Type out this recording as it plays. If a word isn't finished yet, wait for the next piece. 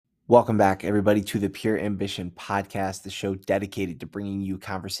Welcome back, everybody, to the Pure Ambition Podcast, the show dedicated to bringing you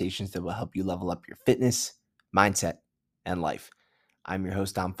conversations that will help you level up your fitness, mindset, and life. I'm your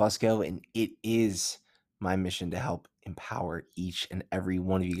host, Dom Fusco, and it is my mission to help empower each and every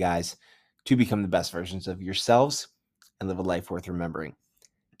one of you guys to become the best versions of yourselves and live a life worth remembering.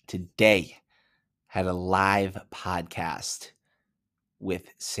 Today, had a live podcast with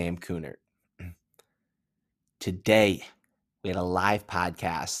Sam Kunert. Today, we had a live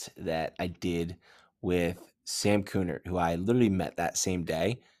podcast that I did with Sam Kunert, who I literally met that same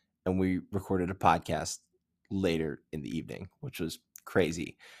day, and we recorded a podcast later in the evening, which was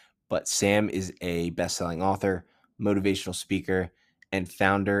crazy. But Sam is a best-selling author, motivational speaker, and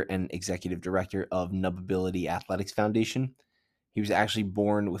founder and executive director of Nubability Athletics Foundation. He was actually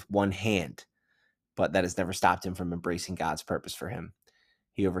born with one hand, but that has never stopped him from embracing God's purpose for him.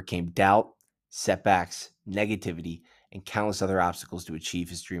 He overcame doubt, setbacks, negativity, and countless other obstacles to achieve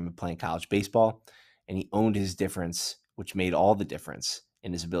his dream of playing college baseball. And he owned his difference, which made all the difference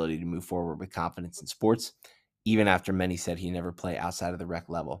in his ability to move forward with confidence in sports, even after many said he'd never play outside of the rec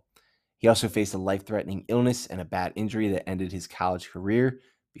level. He also faced a life-threatening illness and a bad injury that ended his college career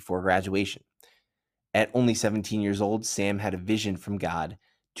before graduation. At only 17 years old, Sam had a vision from God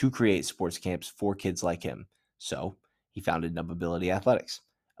to create sports camps for kids like him. So he founded Nubability Athletics,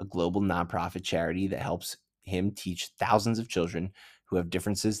 a global nonprofit charity that helps him teach thousands of children who have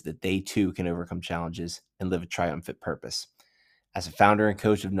differences that they too can overcome challenges and live a triumphant purpose. As a founder and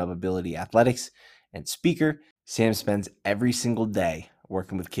coach of Nubability Athletics and speaker, Sam spends every single day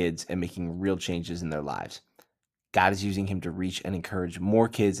working with kids and making real changes in their lives. God is using him to reach and encourage more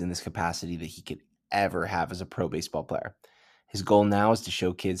kids in this capacity that he could ever have as a pro baseball player. His goal now is to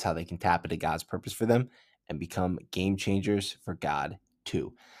show kids how they can tap into God's purpose for them and become game changers for God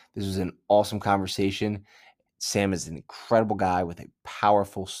too. This was an awesome conversation. Sam is an incredible guy with a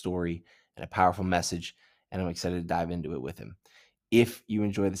powerful story and a powerful message, and I'm excited to dive into it with him. If you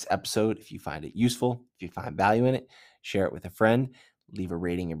enjoy this episode, if you find it useful, if you find value in it, share it with a friend, leave a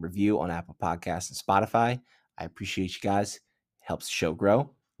rating and review on Apple Podcasts and Spotify. I appreciate you guys. It helps the show grow.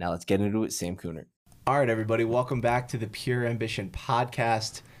 Now let's get into it, Sam Kunert. All right, everybody, welcome back to the Pure Ambition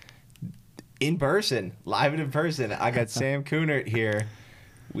Podcast. In person, live and in person. I got Sam Kunert here.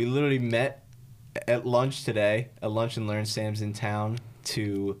 We literally met at lunch today, at Lunch and Learn. Sam's in town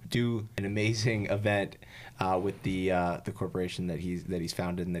to do an amazing event with the corporation that he's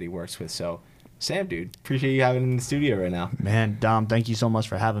founded and that he works with. So, Sam, dude, appreciate you having in the studio right now. Man, Dom, thank you so much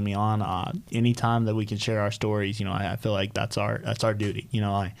for having me on. Anytime that we can share our stories, I feel like that's our duty.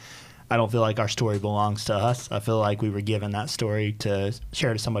 I don't feel like our story belongs to us. I feel like we were given that story to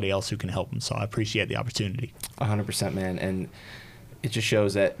share to somebody else who can help them. So I appreciate the opportunity. 100%, man. And it just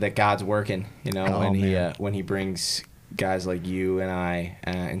shows that God's working, when he brings guys like you and I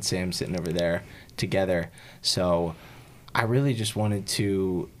and Sam sitting over there together. So I really just wanted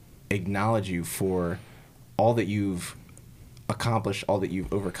to acknowledge you for all that you've accomplished, all that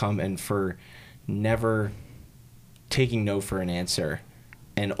you've overcome, and for never taking no for an answer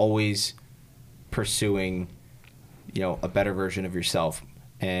and always pursuing, a better version of yourself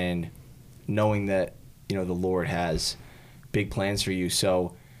and knowing that, the Lord has big plans for you.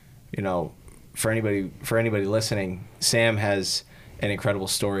 So, for anybody listening, Sam has an incredible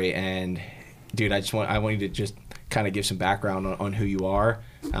story, and dude, I want you to just kind of give some background on who you are,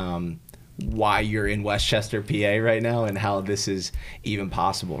 why you're in Westchester, PA right now, and how this is even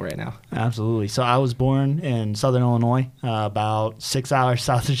possible right now. Absolutely. So I was born in Southern Illinois, about 6 hours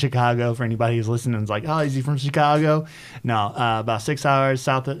south of Chicago. For anybody who's listening and is like, oh, is he from Chicago? No, about 6 hours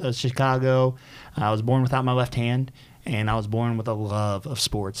south of Chicago. I was born without my left hand, and I was born with a love of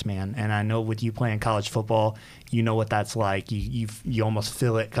sports, man. And I know with you playing college football, you know what that's like. You almost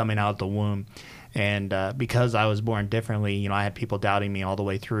feel it coming out the womb. And because I was born differently, I had people doubting me all the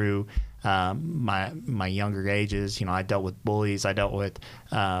way through my younger ages. I dealt with bullies. I dealt with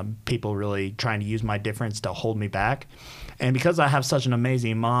people really trying to use my difference to hold me back. And because I have such an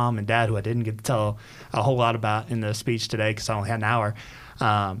amazing mom and dad who I didn't get to tell a whole lot about in the speech today because I only had an hour,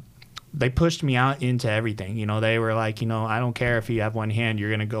 they pushed me out into everything. They were like, I don't care if you have one hand, you're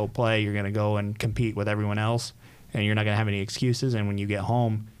going to go play, you're going to go and compete with everyone else, and you're not going to have any excuses. And when you get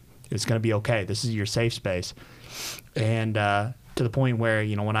home, it's going to be okay. This is your safe space. And to the point where,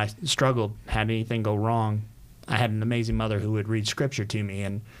 when I struggled, had anything go wrong, I had an amazing mother who would read scripture to me.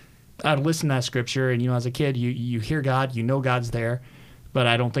 And I'd listen to that scripture. And, as a kid, you hear God, God's there. But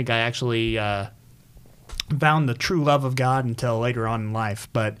I don't think I actually found the true love of God until later on in life.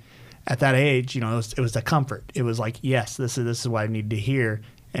 But at that age, it was a comfort. It was like, yes, this is what I needed to hear.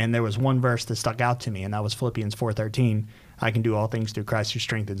 And there was one verse that stuck out to me, and that was Philippians 4:13. I can do all things through Christ who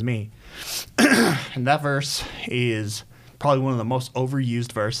strengthens me. And that verse is probably one of the most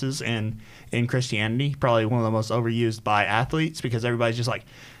overused verses in Christianity, probably one of the most overused by athletes, because everybody's just like,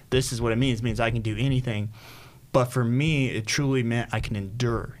 this is what it means. It means I can do anything. But for me, it truly meant I can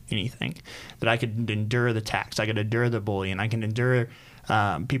endure anything, that I could endure the tax, I could endure the bullying, I can endure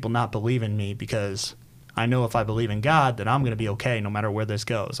people not believing me, because I know if I believe in God that I'm going to be okay no matter where this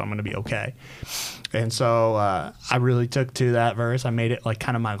goes. I'm going to be okay. And so I really took to that verse. I made it like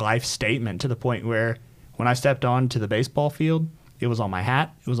kind of my life statement, to the point where when I stepped onto the baseball field, it was on my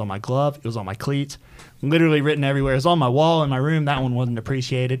hat, it was on my glove, it was on my cleats, literally written everywhere. It was on my wall in my room. That one wasn't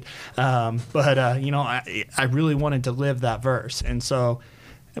appreciated. But I really wanted to live that verse. And so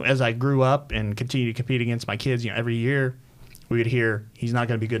as I grew up and continued to compete against my kids, every year we would hear he's not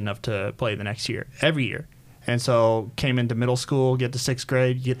going to be good enough to play the next year, every year. And so came into middle school, get to sixth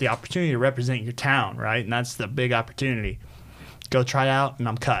grade, you get the opportunity to represent your town, right? And that's the big opportunity. Go try out, and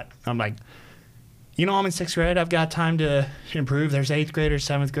I'm cut. I'm like, I'm in sixth grade. I've got time to improve. There's eighth graders,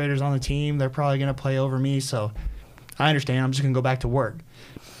 seventh graders on the team. They're probably going to play over me. So I understand. I'm just going to go back to work.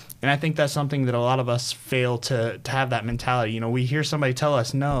 And I think that's something that a lot of us fail to have that mentality. We hear somebody tell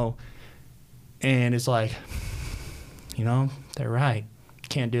us no, and it's like, they're right.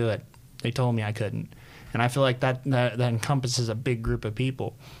 Can't do it. They told me I couldn't. And I feel like that encompasses a big group of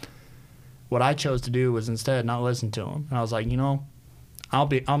people. What I chose to do was instead not listen to them. And I was like, I'll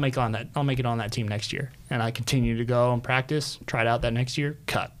make it on that team next year. And I continued to go and practice, tried out that next year,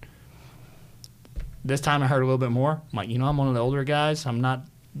 cut. This time I heard a little bit more. I'm like, I'm one of the older guys. I'm not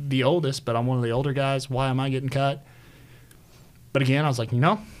the oldest, but I'm one of the older guys. Why am I getting cut? But again, I was like,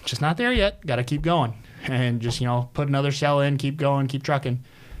 just not there yet. Got to keep going. And just, put another shell in, keep going, keep trucking.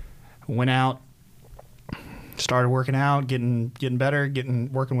 Went out, started working out, getting better,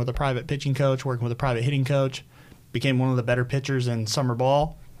 working with a private pitching coach, working with a private hitting coach. Became one of the better pitchers in summer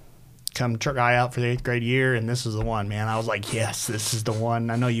ball. Come try out for the 8th grade year, and this is the one, man. I was like, yes, this is the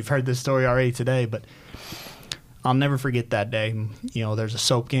one. I know you've heard this story already today, but I'll never forget that day. There's a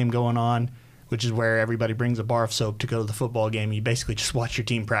soap game going on, which is where everybody brings a bar of soap to go to the football game. You basically just watch your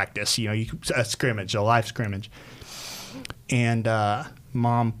team practice. A scrimmage, a live scrimmage. And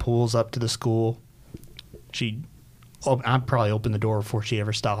Mom pulls up to the school. I probably opened the door before she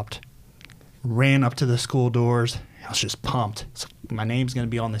ever stopped. Ran up to the school doors. I was just pumped. So my name's going to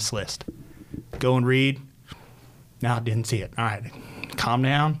be on this list. Go and read. No, I didn't see it. All right. Calm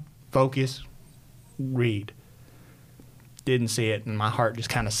down. Focus. Read. Didn't see it, and my heart just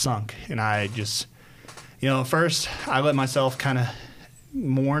kind of sunk. And I just, first I let myself kind of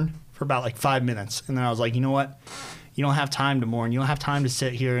mourn for about like 5 minutes. And then I was like, you know what? You don't have time to mourn. You don't have time to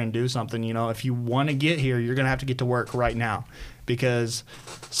sit here and do something. If you want to get here, you're going to have to get to work right now, because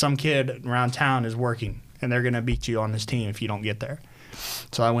some kid around town is working, and they're going to beat you on this team if you don't get there.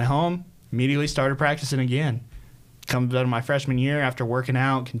 So I went home, immediately started practicing again. Comes out of my freshman year after working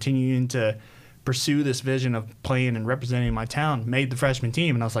out, continuing to pursue this vision of playing and representing my town, made the freshman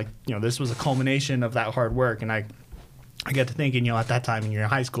team. And I was like, this was a culmination of that hard work. And I got to thinking, at that time when you're in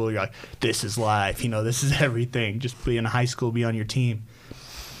high school, you're like, this is life. This is everything. Just be in high school, be on your team.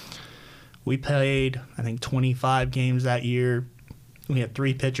 We played, I think, 25 games that year. We had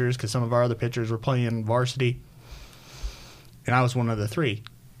 3 pitchers because some of our other pitchers were playing varsity. And I was one of the 3.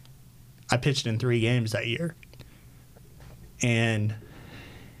 I pitched in 3 games that year. And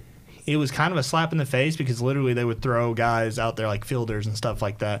it was kind of a slap in the face, because literally they would throw guys out there like fielders and stuff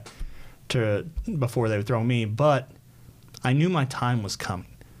like that before they would throw me. But I knew my time was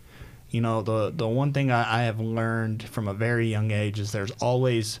coming. The one thing I have learned from a very young age is there's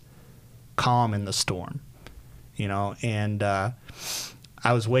always calm in the storm. And I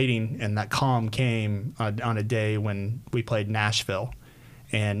was waiting, and that calm came on a day when we played Nashville.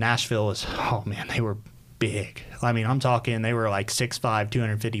 And Nashville is, oh man, they were big. I mean, I'm talking they were like 6'5",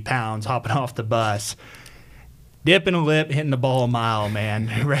 250 pounds, hopping off the bus, dipping a lip, hitting the ball a mile, man,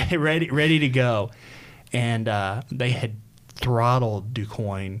 ready to go. And they had throttled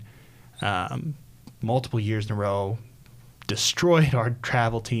DuQuoin multiple years in a row, destroyed our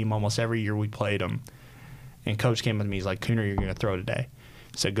travel team almost every year we played them. And Coach came with me. He's like, Cooner, you're going to throw today.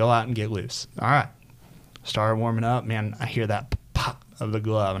 I said, go out and get loose. All right. Started warming up. Man, I hear that pop of the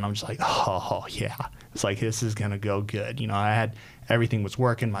glove, and I'm just like, oh, yeah. It's like, this is going to go good. Everything was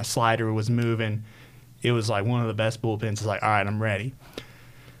working. My slider was moving. It was like one of the best bullpens. It's like, all right, I'm ready.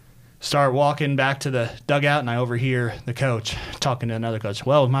 Start walking back to the dugout, and I overhear the coach talking to another coach.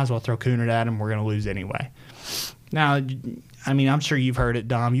 Well, we might as well throw Cooner at him. We're going to lose anyway. Now, I mean, I'm sure you've heard it,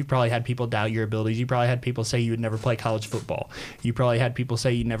 Dom. You've probably had people doubt your abilities. You probably had people say you would never play college football. You probably had people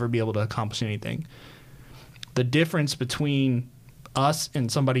say you'd never be able to accomplish anything. The difference between us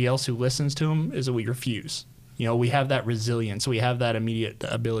and somebody else who listens to them is that we refuse. You know, we have that resilience. We have that immediate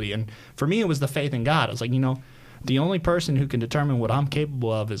ability. And for me, it was the faith in God. I was like, you know, the only person who can determine what I'm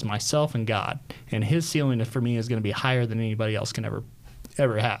capable of is myself and God. And his ceiling for me is going to be higher than anybody else can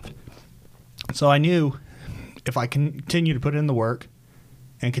ever have. So I knew if I continue to put in the work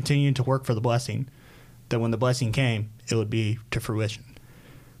and continue to work for the blessing, that when the blessing came, it would be to fruition.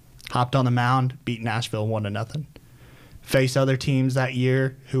 Hopped on the mound, beat Nashville 1-0. Faced other teams that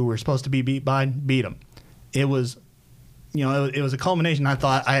year who were supposed to be beat them. It was, you know, it was a culmination. I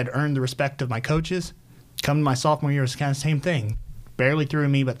thought I had earned the respect of my coaches. Coming to my sophomore year was kind of the same thing. Barely threw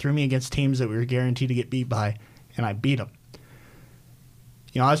me, but threw me against teams that we were guaranteed to get beat by, and I beat them.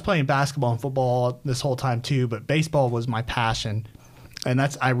 You know, I was playing basketball and football this whole time too, but baseball was my passion, and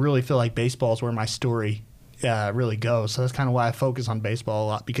I really feel like baseball is where my story really goes. So that's kind of why I focus on baseball a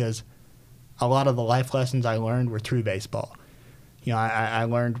lot, because a lot of the life lessons I learned were through baseball. You know, I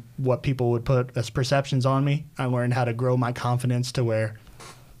learned what people would put as perceptions on me. I learned how to grow my confidence to where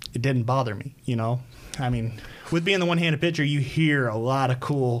it didn't bother me, you know. I mean, with being the one-handed pitcher, you hear a lot of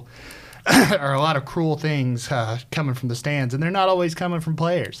cool or a lot of cruel things coming from the stands, and they're not always coming from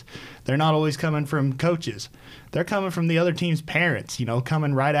players. They're not always coming from coaches. They're coming from the other team's parents, you know,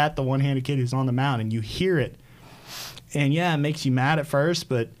 coming right at the one-handed kid who's on the mound, and you hear it. And, yeah, it makes you mad at first,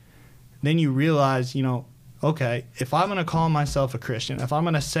 but then you realize, you know, okay, if I'm going to call myself a Christian, if I'm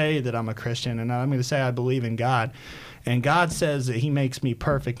going to say that I'm a Christian, and I'm going to say I believe in God, and God says that he makes me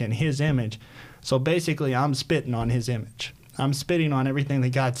perfect in his image, so basically I'm spitting on his image. I'm spitting on everything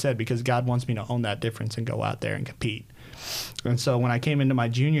that God said, because God wants me to own that difference and go out there and compete. And so when I came into my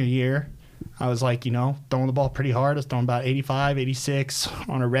junior year, I was like, you know, throwing the ball pretty hard. I was throwing about 85, 86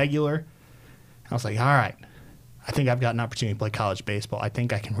 on a regular. I was like, all right, I think I've got an opportunity to play college baseball. I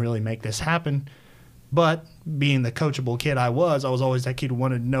think I can really make this happen. But being the coachable kid I was always that kid who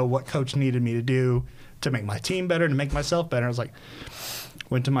wanted to know what coach needed me to do to make my team better, to make myself better. I was like,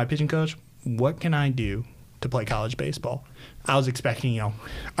 went to my pitching coach, what can I do to play college baseball? I was expecting, you know,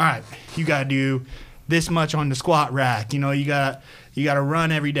 all right, you got to do this much on the squat rack. You know, you got to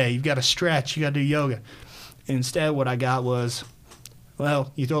run every day. You've got to stretch. You got to do yoga. Instead, what I got was,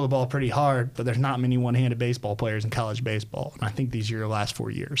 well, you throw the ball pretty hard, but there's not many one-handed baseball players in college baseball. And I think these are your last 4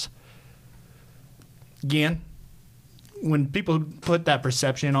 years. Again, when people put that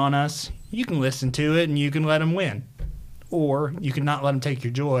perception on us, you can listen to it and you can let them win. Or you can not let them take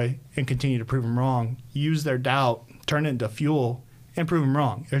your joy and continue to prove them wrong. Use their doubt, turn it into fuel, and prove them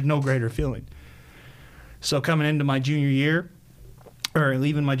wrong. There's no greater feeling. So coming into my junior year, or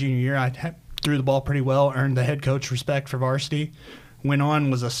leaving my junior year, I threw the ball pretty well, earned the head coach respect for varsity. Went on,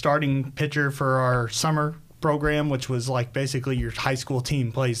 was a starting pitcher for our summer program, which was like basically your high school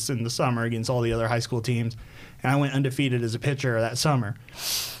team plays in the summer against all the other high school teams. And I went undefeated as a pitcher that summer.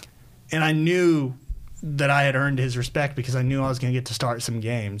 And I knew that I had earned his respect because I knew I was going to get to start some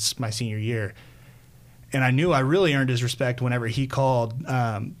games my senior year. And I knew I really earned his respect whenever he called,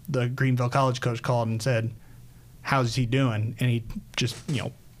 the Greenville College coach called and said, how's he doing? And he just, you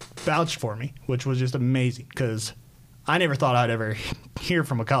know, vouched for me, which was just amazing because I never thought I'd ever hear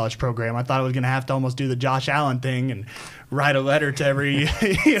from a college program. I thought I was going to have to almost do the Josh Allen thing and write a letter to every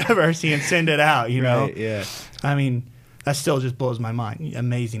university and send it out, you know? Right, yeah. I mean, that still just blows my mind.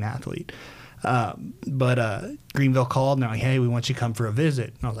 Amazing athlete. But Greenville called and they're like, hey, we want you to come for a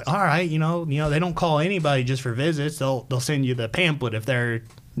visit. And I was like, all right, you know, they don't call anybody just for visits. They'll send you the pamphlet if they're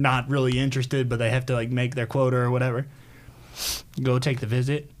not really interested, but they have to like make their quota or whatever. Go take the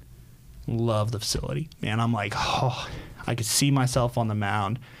visit. Love the facility, man. I'm like, oh, I could see myself on the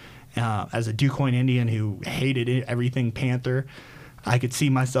mound as a DuQuoin Indian who hated everything Panther. I could see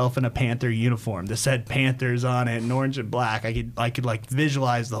myself in a Panther uniform that said Panthers on it in orange and black. I could like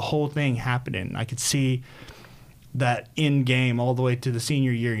visualize the whole thing happening. I could see that in game all the way to the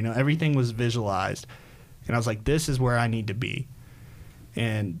senior year. You know, everything was visualized, and I was like, this is where I need to be.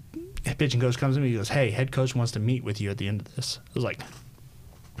 And pitching coach comes to me, he goes, hey, head coach wants to meet with you at the end of this. I was like,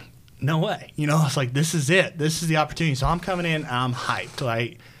 no way. You know, it's like, this is it. This is the opportunity. So I'm coming in, I'm hyped,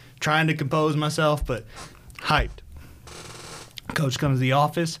 like trying to compose myself, but hyped. Coach comes to the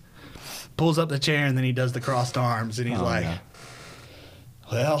office, pulls up the chair, and then he does the crossed arms, and he's like, yeah.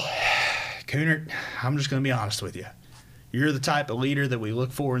 Well, Coonert, I'm just going to be honest with you. You're the type of leader that we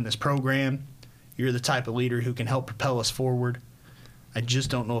look for in this program. You're the type of leader who can help propel us forward. I just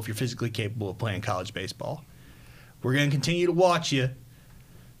don't know if you're physically capable of playing college baseball. We're going to continue to watch you,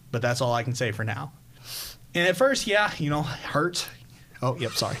 but that's all I can say for now. And at first, yeah, you know, it hurts. Oh,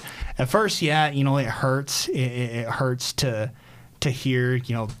 yep, sorry. At first, yeah, you know, it hurts. It hurts to to hear,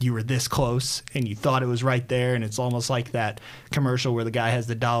 you were this close and you thought it was right there, and it's almost like that commercial where the guy has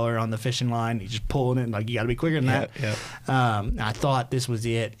the dollar on the fishing line, he's just pulling it, and like, you got to be quicker than that. I thought this was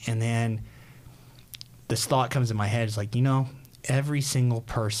it, and then this thought comes in my head. It's like, every single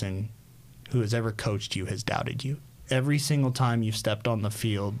person who has ever coached you has doubted you. Every single time you've stepped on the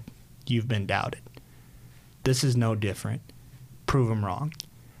field, you've been doubted. This is no different. Prove them wrong.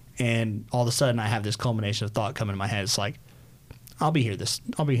 And all of a sudden, I have this culmination of thought coming in my head. It's like, I'll be here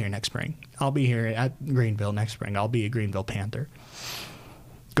next spring. I'll be here at Greenville next spring. I'll be a Greenville Panther.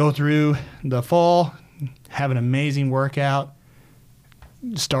 Go through the fall, have an amazing workout,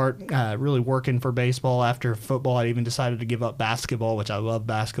 start really working for baseball. After football, I even decided to give up basketball, which I love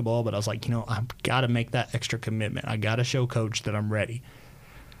basketball, but I was like, I've got to make that extra commitment. I got to show coach that I'm ready.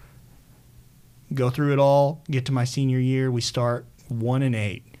 Go through it all, get to my senior year. We start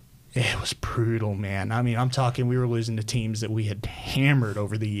 1-8. It was brutal, man. I mean, I'm talking, we were losing to teams that we had hammered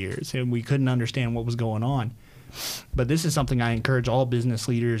over the years, and we couldn't understand what was going on. But this is something I encourage all business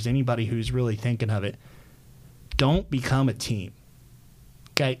leaders, anybody who's really thinking of it. Don't become a team.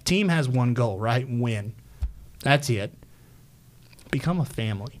 Okay, team has one goal, right? Win. That's it. Become a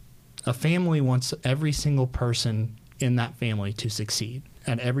family. A family wants every single person in that family to succeed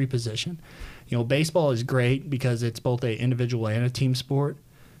at every position. Baseball is great because it's both an individual and a team sport.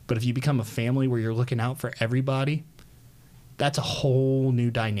 But if you become a family where you're looking out for everybody, that's a whole new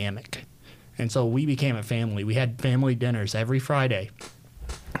dynamic. And so we became a family. We had family dinners every Friday.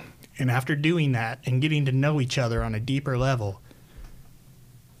 And after doing that and getting to know each other on a deeper level,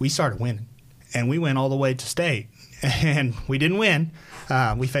 we started winning. And we went all the way to state. And we didn't win.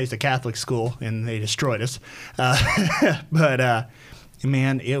 We faced a Catholic school, and they destroyed us. But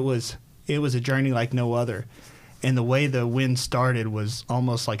man, it was a journey like no other. And the way the win started was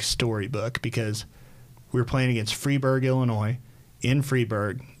almost like storybook, because we were playing against Freeburg, Illinois, in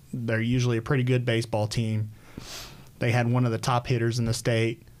Freeburg. They're usually a pretty good baseball team. They had one of the top hitters in the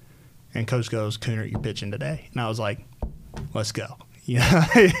state, and coach goes, "Cooner, you're pitching today." And I was like, let's go.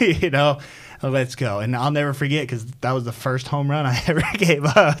 Let's go. And I'll never forget, because that was the first home run I ever gave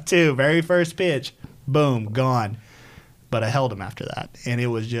up, too. Very first pitch, boom, gone. But I held him after that. And it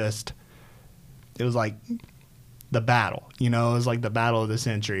was like the battle, it was like the battle of the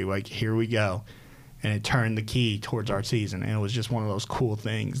century. Like, here we go. And it turned the key towards our season. And it was just one of those cool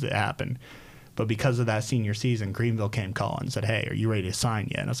things that happened. But because of that senior season, Greenville came calling and said, "Hey, are you ready to sign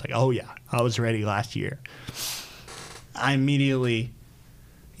yet?" And I was like, "Oh, yeah, I was ready last year." I immediately,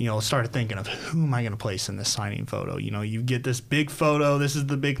 started thinking of, who am I going to place in this signing photo? You get this big photo. This is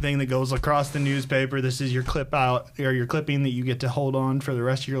the big thing that goes across the newspaper. This is your clip out, or your clipping that you get to hold on for the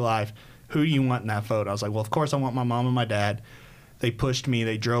rest of your life. Who do you want in that photo? I was like, well, of course I want my mom and my dad. They pushed me.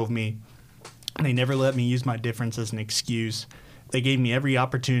 They drove me. They never let me use my difference as an excuse. They gave me every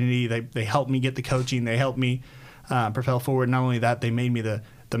opportunity. They helped me get the coaching. They helped me propel forward. Not only that, they made me the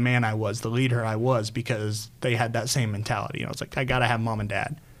man I was, the leader I was, because they had that same mentality. I was like, I got to have mom and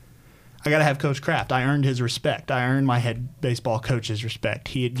dad. I got to have Coach Kraft. I earned his respect. I earned my head baseball coach's respect.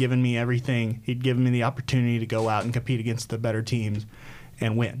 He had given me everything. He'd given me the opportunity to go out and compete against the better teams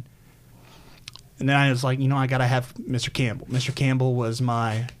and win. And then I was like, I got to have Mr. Campbell. Mr. Campbell was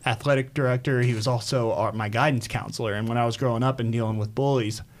my athletic director. He was also my guidance counselor. And when I was growing up and dealing with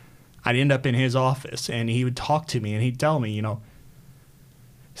bullies, I'd end up in his office, and he would talk to me, and he'd tell me,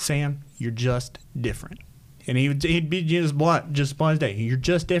 "Sam, you're just different." And he'd be just blunt as day. "You're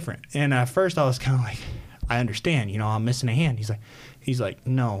just different." And at first I was kind of like, I understand, I'm missing a hand. He's like,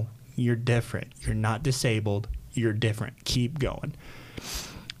 "No, you're different. You're not disabled. You're different. Keep going."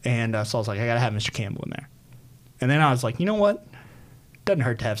 And so I was like, I got to have Mr. Campbell in there. And then I was like, you know what? Doesn't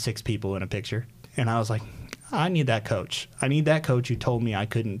hurt to have 6 people in a picture. And I was like, I need that coach. I need that coach who told me I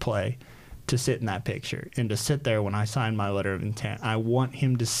couldn't play to sit in that picture and to sit there when I signed my letter of intent. I want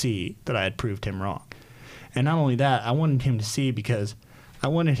him to see that I had proved him wrong. And not only that, I wanted him to see because I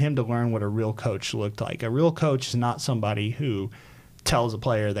wanted him to learn what a real coach looked like. A real coach is not somebody who tells a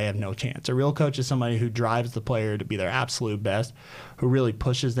player they have no chance. A real coach is somebody who drives the player to be their absolute best, who really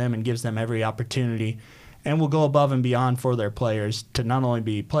pushes them and gives them every opportunity, and will go above and beyond for their players to not only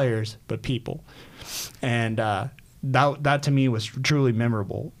be players, but people. And that to me was truly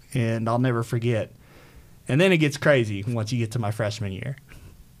memorable, and I'll never forget. And then it gets crazy once you get to my freshman year.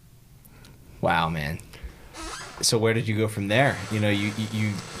 Wow, man. So where did you go from there?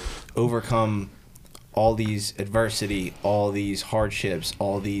 You overcome all these adversity, all these hardships,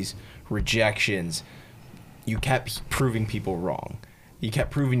 all these rejections. You kept proving people wrong. You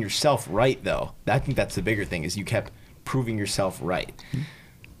kept proving yourself right, though. I think that's the bigger thing, is you kept proving yourself right. Mm-hmm.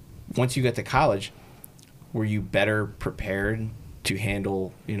 Once you got to college, were you better prepared to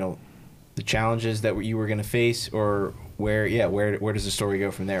handle, the challenges that you were going to face, or where does the story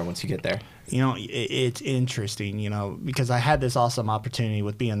go from there once you get there? It's interesting, because I had this awesome opportunity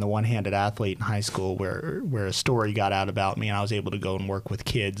with being the one-handed athlete in high school where a story got out about me, and I was able to go and work with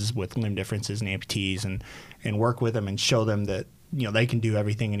kids with limb differences and amputees and work with them and show them that, they can do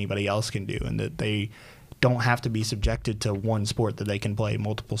everything anybody else can do, and that they don't have to be subjected to one sport, that they can play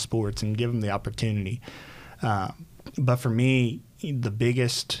multiple sports, and give them the opportunity. But for me, the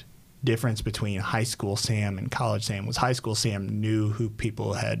biggest difference between high school Sam and college Sam was high school Sam knew who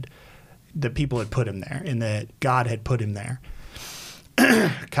people had put him there, and that God had put him there.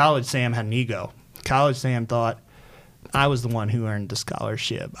 College Sam had an ego. College Sam thought I was the one who earned the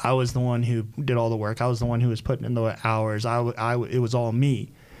scholarship. I was the one who did all the work. I was the one who was putting in the hours. It was all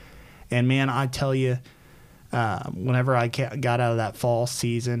me. And man, I tell you, whenever I got out of that fall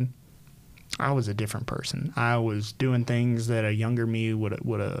season, I was a different person. I was doing things that a younger me would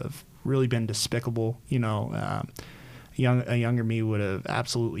have really been despicable. A younger me would have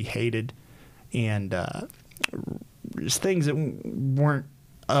absolutely hated, and just things that weren't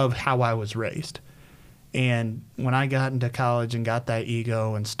of how I was raised. And when I got into college and got that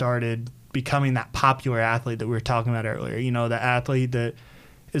ego and started becoming that popular athlete that we were talking about earlier, the athlete that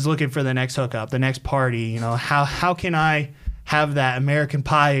is looking for the next hookup, the next party, how can I have that American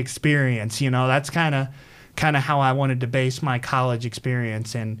Pie experience? That's kind of how I wanted to base my college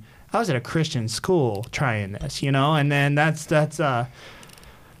experience. And I was at a Christian school trying this, and then that's not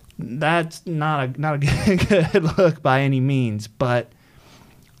a good look by any means. But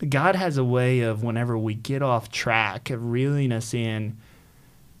God has a way of, whenever we get off track, of reeling us in,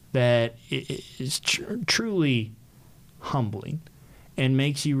 that it is truly humbling and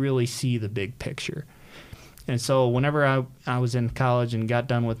makes you really see the big picture. And so whenever I was in college and got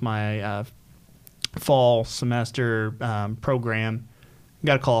done with my fall semester program, I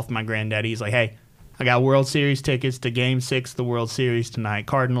got a call from my granddaddy. He's like, "Hey, I got World Series tickets to Game 6 of the World Series tonight,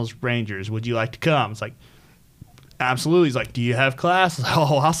 Cardinals, Rangers. Would you like to come?" It's like, absolutely. He's like, "Do you have class?" Like,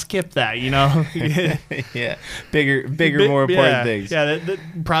 "Oh, I'll skip that, Yeah. Bigger, more important things. Yeah, the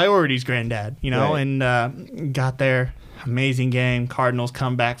priorities, granddad, Right. And got there. Amazing game. Cardinals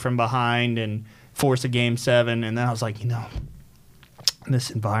come back from behind and force a Game 7. And then I was like, this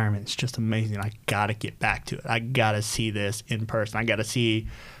environment is just amazing. I got to get back to it. I got to see this in person. I got to see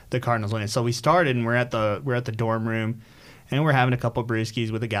the Cardinals win. So we started, and we're at the dorm room, and we're having a couple of brewskis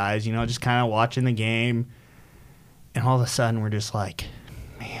with the guys, just kind of watching the game. And all of a sudden, we're just like,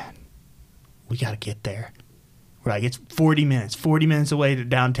 man, we got to get there. We're like, it's 40 minutes away to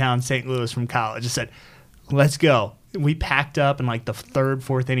downtown St. Louis from college. I said, let's go. We packed up in like the third,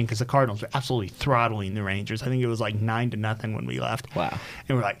 fourth inning because the Cardinals were absolutely throttling the Rangers. I think it was like 9-0 when we left. Wow.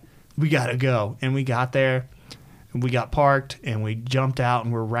 And we're like, we got to go. And we got there, and we got parked, and we jumped out,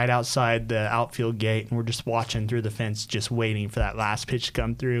 and we're right outside the outfield gate, and we're just watching through the fence, just waiting for that last pitch to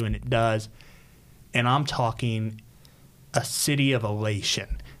come through, and it does. And I'm talking a city of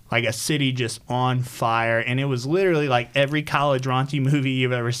elation. Like a city just on fire. And it was literally like every college raunchy movie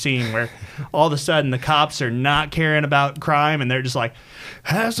you've ever seen, where all of a sudden the cops are not caring about crime, and they're just like,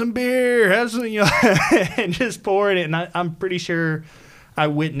 have some beer, and just pouring it. And I'm pretty sure I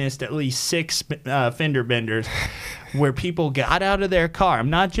witnessed at least 6 fender benders where people got out of their car. I'm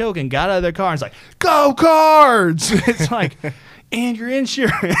not joking. Got out of their car and it's like, go Cards! It's like, and your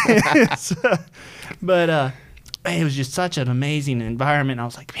insurance. But it was just such an amazing environment. I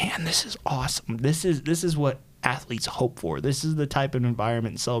was like, man, this is awesome. This is what athletes hope for. This is the type of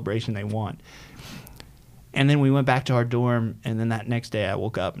environment and celebration they want. And then we went back to our dorm, and then that next day I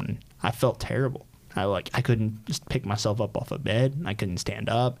woke up and I felt terrible. I couldn't just pick myself up off of bed. I couldn't stand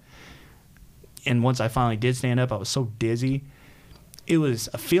up. And once I finally did stand up, I was so dizzy. It was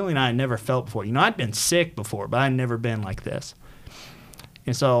a feeling I had never felt before. I'd been sick before, but I'd never been like this.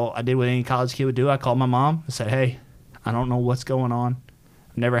 And so I did what any college kid would do. I called my mom. I said, "Hey, I don't know what's going on.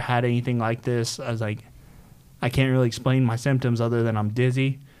 I've never had anything like this." I was like, "I can't really explain my symptoms other than I'm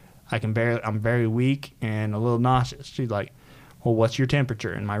dizzy. I'm very weak and a little nauseous." She's like, "Well, what's your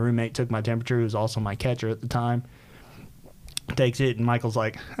temperature?" And my roommate took my temperature, who was also my catcher at the time. Takes it, and Michael's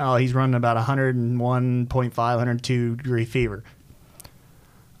like, "Oh, he's running about 101.5, 102 degree fever."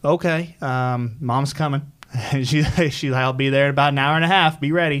 Okay, mom's coming. She's like, "I'll be there in about an hour and a half.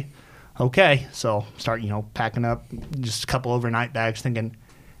 Be ready." Okay, so start, packing up just a couple overnight bags, thinking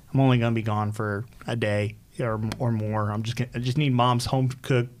I'm only gonna be gone for a day or more. I just need mom's home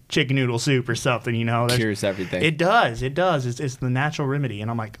cooked chicken noodle soup or something. Cures everything. It does. It's the natural remedy,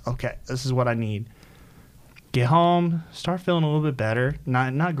 and I'm like, okay, this is what I need. Get home, start feeling a little bit better.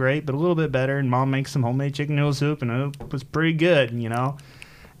 Not great, but a little bit better. And Mom makes some homemade chicken noodle soup, and it was pretty good, you know.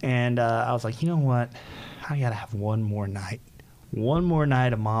 And I was like, you know what? I got to have one more night. One more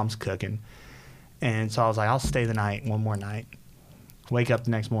night of Mom's cooking. And so I was like, I'll stay the night, one more night. Wake up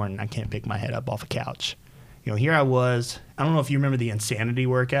the next morning, I can't pick my head up off a couch. You know, here I was. I don't know if you remember the Insanity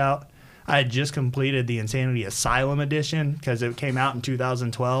workout. I had just completed the Insanity Asylum edition because it came out in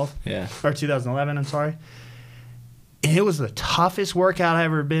 2012. Yeah. Or 2011, I'm sorry. And it was the toughest workout I've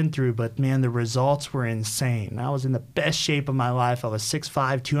ever been through, but, man, the results were insane. I was in the best shape of my life. I was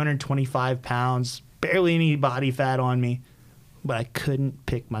 6'5", 225 pounds, barely any body fat on me, but I couldn't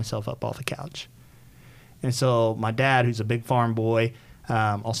pick myself up off the couch. And so my dad, who's a big farm boy,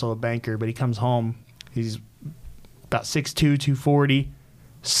 also a banker, but he comes home. He's about 6'2", 240,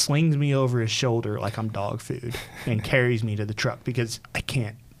 slings me over his shoulder like I'm dog food and carries me to the truck because I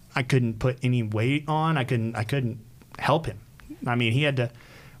couldn't put any weight on. I couldn't help him. I mean, he had to,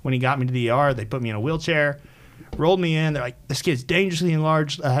 when he got me to the ER, they put me in a wheelchair, rolled me in. They're like, this kid's dangerously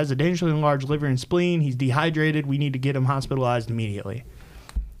enlarged, has a dangerously enlarged liver and spleen. He's dehydrated. We need to get him hospitalized immediately.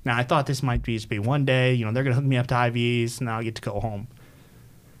 Now, I thought this might just be one day. You know, they're going to hook me up to IVs, and I'll get to go home.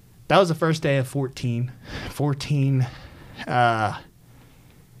 That was the first day of 14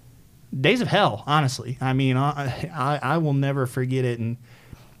 days of hell, honestly. I mean, I will never forget it, and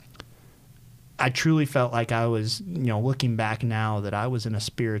I truly felt like I was, you know, looking back now, that I was in a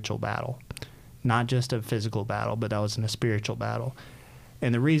spiritual battle. Not just a physical battle, but I was in a spiritual battle.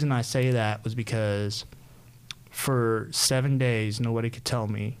 And the reason I say that was because for 7 days, nobody could tell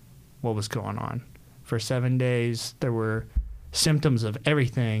me what was going on. For 7 days, there were symptoms of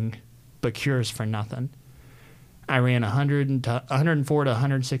everything, but cures for nothing. I ran 104 to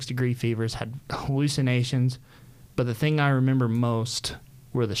 106 degree fevers, had hallucinations, but the thing I remember most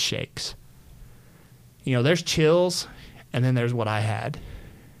were the shakes. You know, there's chills, and then there's what I had.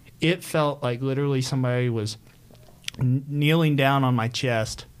 It felt like literally somebody was kneeling down on my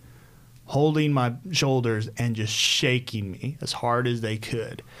chest, holding my shoulders, and just shaking me as hard as they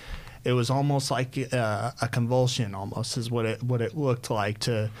could. It was almost like a convulsion, almost, is what it looked like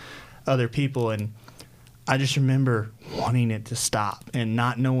to other people. And I just remember wanting it to stop and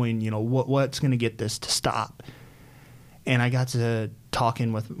not knowing, you know, what's going to get this to stop. And I got to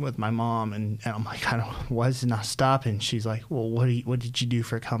talking with my mom, and I'm like, why is it not stopping? She's like, well, what did you do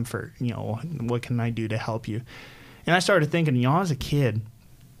for comfort? You know, what can I do to help you? And I started thinking, you know, as a kid,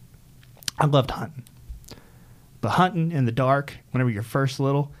 I loved hunting. But hunting in the dark, whenever you're first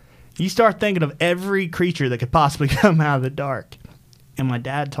little, you start thinking of every creature that could possibly come out of the dark. And my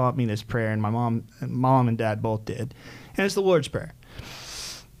dad taught me this prayer, and my mom and dad both did. And it's the Lord's Prayer.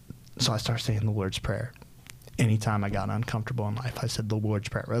 So I started saying the Lord's Prayer. Anytime I got uncomfortable in life, I said the Lord's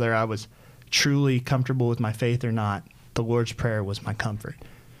Prayer. Whether I was truly comfortable with my faith or not, the Lord's Prayer was my comfort.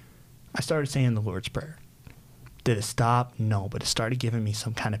 I started saying the Lord's Prayer. Did it stop? No, but it started giving me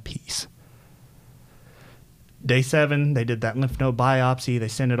some kind of peace. Day 7, they did that lymph node biopsy. They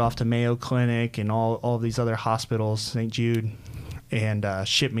sent it off to Mayo Clinic and all these other hospitals, St. Jude, and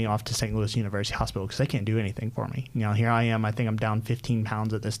shipped me off to St. Louis University Hospital because they can't do anything for me. You know, here I am. I think I'm down 15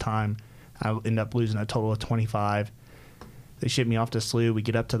 pounds at this time. I end up losing a total of 25. They ship me off to SLU. We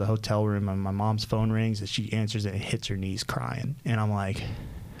get up to the hotel room, and my mom's phone rings, and she answers it and hits her knees crying. And I'm like,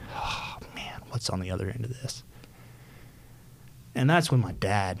 oh, man, what's on the other end of this? And that's when my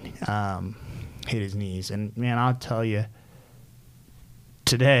dad hit his knees. And, man, I'll tell you,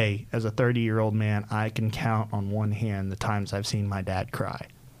 today, as a 30-year-old man, I can count on one hand the times I've seen my dad cry.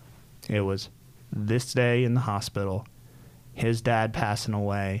 It was this day in the hospital, his dad passing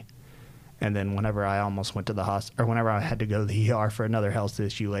away, and then whenever I almost went to the hospital, or whenever I had to go to the ER for another health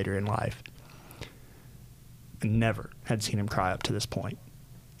issue later in life. I never had seen him cry up to this point.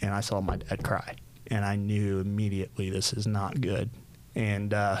 And I saw my dad cry. And I knew immediately this is not good.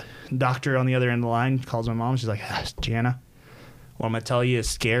 And doctor on the other end of the line calls my mom. She's like, Jana, what I'm going to tell you is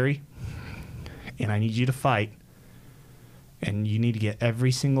scary. And I need you to fight. And you need to get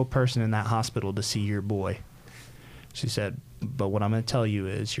every single person in that hospital to see your boy. She said, but what I'm going to tell you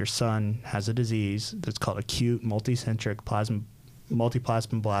is your son has a disease that's called acute multicentric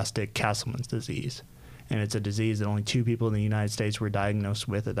multiplasmoblastic Castleman's disease. And it's a disease that only 2 people in the United States were diagnosed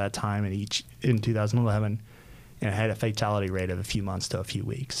with at that time, and each in 2011, and it had a fatality rate of a few months to a few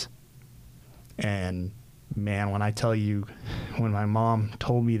weeks. And, man, when I tell you, when my mom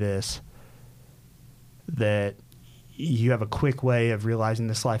told me this, that you have a quick way of realizing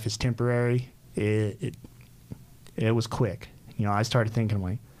this life is temporary, it was quick. You know, I started thinking,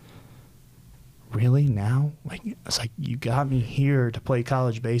 like, really now? Like, it's like, you got me here to play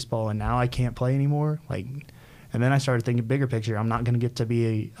college baseball, and now I can't play anymore? Like, And then I started thinking bigger picture. I'm not going to get to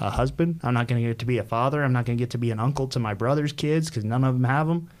be a husband. I'm not going to get to be a father. I'm not going to get to be an uncle to my brother's kids because none of them have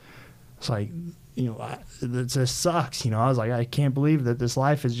them. It's like, it just sucks. I was like, I can't believe that this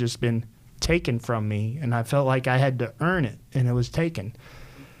life has just been taken from me. And I felt like I had to earn it, and it was taken.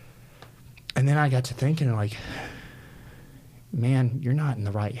 And then I got to thinking, like, man, you're not in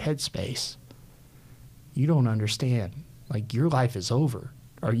the right headspace. You don't understand. Like, your life is over.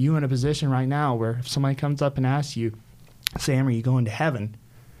 Are you in a position right now where if somebody comes up and asks you, Sam, are you going to heaven?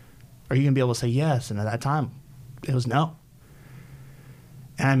 Are you going to be able to say yes? And at that time, it was no.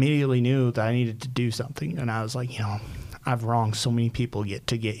 And I immediately knew that I needed to do something. And I was like, I've wronged so many people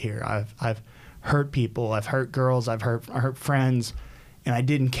to get here. I've hurt people. I've hurt girls. I've hurt friends. And I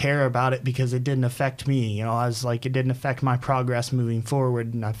didn't care about it because it didn't affect me. I was like, it didn't affect my progress moving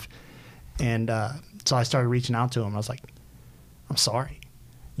forward. And so I started reaching out to him. I was like, I'm sorry.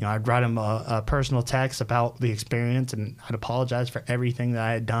 I'd write him a personal text about the experience, and I'd apologize for everything that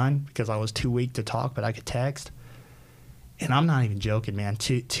I had done because I was too weak to talk, but I could text. And I'm not even joking, man.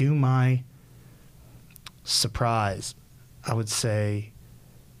 To my surprise, I would say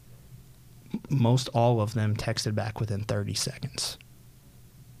most all of them texted back within 30 seconds.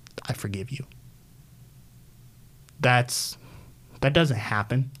 I forgive you. That doesn't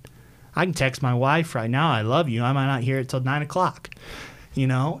happen. I can text my wife right now, I love you. I might not hear it till 9 o'clock.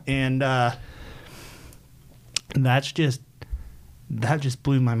 And that just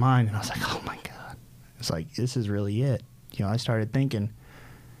blew my mind. And I was like, oh my God. It's like, this is really it. I started thinking,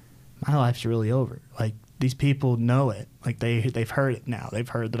 my life's really over. Like, these people know it. Like, they've heard it now. They've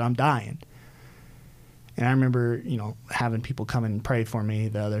heard that I'm dying. And I remember, having people come and pray for me,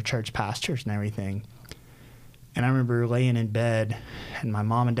 the other church pastors and everything. And I remember laying in bed, and my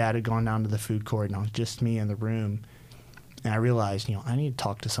mom and dad had gone down to the food court, and it was just me in the room. And I realized, I need to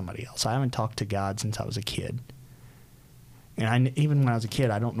talk to somebody else. I haven't talked to God since I was a kid. And even when I was a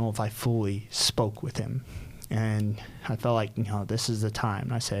kid, I don't know if I fully spoke with him. And I felt like, this is the time.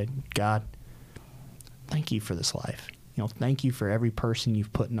 And I said, God, thank you for this life. Thank you for every person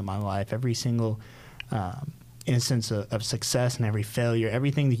you've put into my life, every single instance of success and every failure,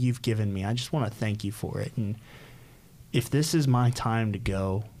 everything that you've given me. I just want to thank you for it. And if this is my time to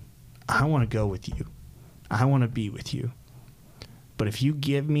go, I want to go with you. I want to be with you. But if you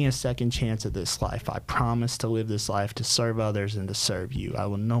give me a second chance at this life, I promise to live this life to serve others and to serve you. I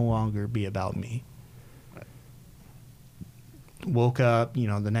will no longer be about me. Woke up,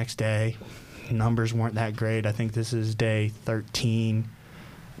 the next day. Numbers weren't that great. I think this is day 13.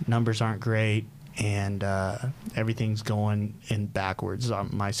 Numbers aren't great. And everything's going in backwards.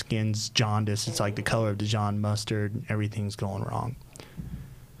 My skin's jaundiced. It's like the color of Dijon mustard. Everything's going wrong.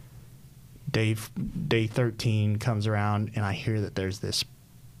 Day 13 comes around, and I hear that there's this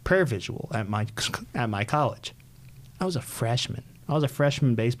prayer visual at my college. I was a freshman. I was a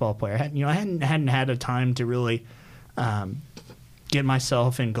freshman baseball player. I hadn't had a time to really get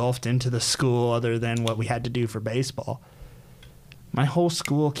myself engulfed into the school other than what we had to do for baseball. My whole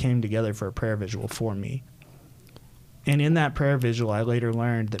school came together for a prayer visual for me. And in that prayer visual, I later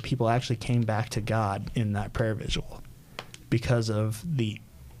learned that people actually came back to God in that prayer visual because of the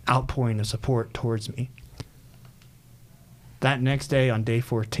outpouring of support towards me. That next day on day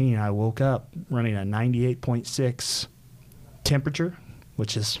 14, I woke up running a 98.6 temperature,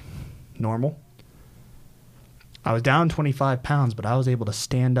 which is normal. I was down 25 pounds, but I was able to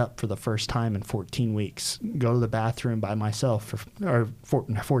stand up for the first time in 14 weeks, go to the bathroom by myself for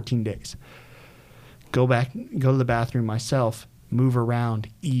 14 days, go to the bathroom myself, move around,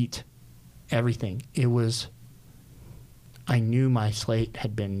 eat, everything. I knew my slate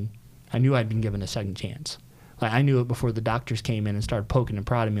I'd been given a second chance. Like, I knew it before the doctors came in and started poking and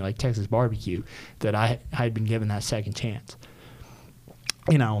prodding me like Texas barbecue that I had been given that second chance.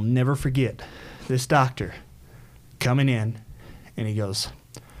 And I'll never forget this doctor coming in, and he goes,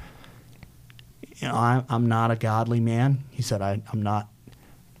 I'm not a godly man. He said, I'm not,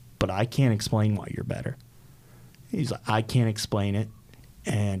 but I can't explain why you're better. He's like, I can't explain it.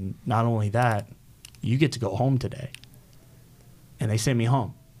 And not only that, you get to go home today. And they sent me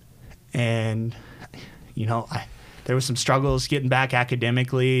home. And, there was some struggles getting back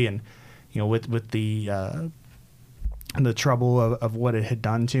academically and, with the trouble of what it had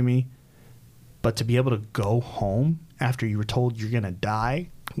done to me. But to be able to go home after you were told you're going to die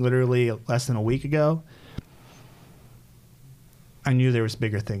literally less than a week ago, I knew there was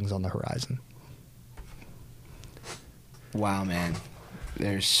bigger things on the horizon. Wow, man.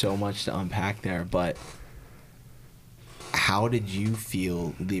 There's so much to unpack there, but how did you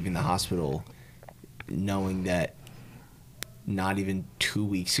feel leaving the hospital knowing that not even 2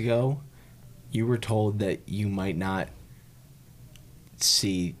 weeks ago you were told that you might not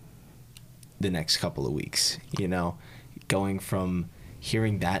see the next couple of weeks, you know, going from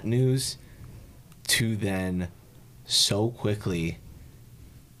hearing that news to then so quickly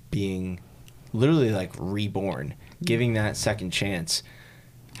being literally like reborn, giving that second chance.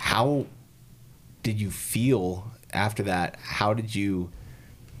 How did you feel after that? How did you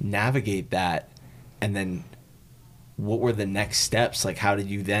navigate that? And then what were the next steps? Like, how did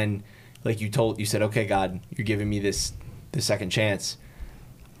you then, like you said, okay, God, you're giving me this second chance.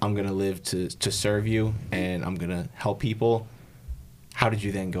 I'm going to live to serve you, and I'm going to help people. How did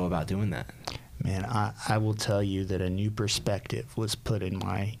you then go about doing that? Man, I will tell you that a new perspective was put in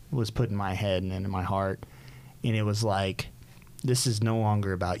my head and in my heart. And it was like, this is no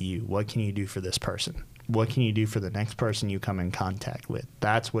longer about you. What can you do for this person? What can you do for the next person you come in contact with?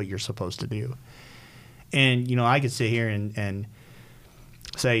 That's what you're supposed to do. And, you know, I could sit here and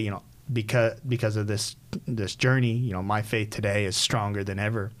say, you know, because of this journey, you know, my faith today is stronger than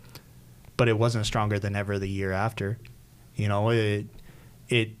ever. But it wasn't stronger than ever the year after. You know,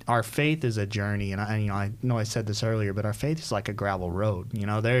 our faith is a journey, and I know I said this earlier, but our faith is like a gravel road. You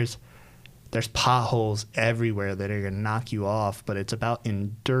know, there's potholes everywhere that are going to knock you off, but it's about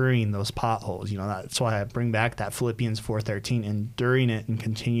enduring those potholes. You know, that's why I bring back that Philippians 4:13, enduring it and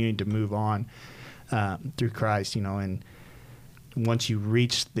continuing to move on through Christ. You know, and once you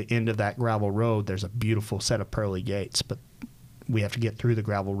reach the end of that gravel road, there's a beautiful set of pearly gates, but we have to get through the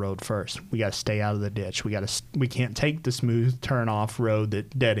gravel road first. We got to stay out of the ditch. We can't take the smooth turn off road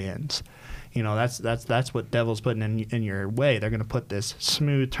that dead ends. You know, that's what devil's putting in your way. They're going to put this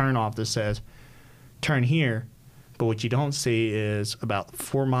smooth turn off that says turn here, but what you don't see is about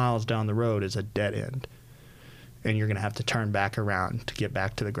 4 miles down the road is a dead end, and you're going to have to turn back around to get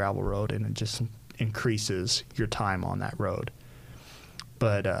back to the gravel road, and it just increases your time on that road.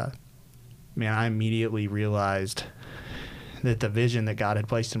 But man, I immediately realized that the vision that God had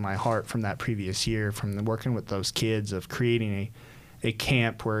placed in my heart from that previous year, from working with those kids, of creating a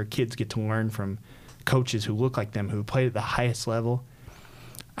camp where kids get to learn from coaches who look like them, who played at the highest level,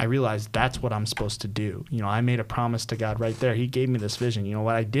 I realized that's what I'm supposed to do. You know, I made a promise to God right there. He gave me this vision. You know,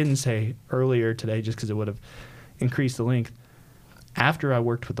 what I didn't say earlier today, just because it would have increased the length, after I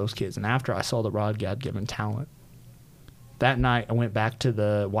worked with those kids and after I saw the raw God-given talent, that night I went back to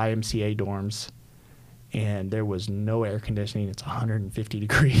the YMCA dorms, and there was no air conditioning. It's 150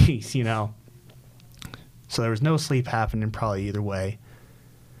 degrees, you know. So there was no sleep happening probably either way.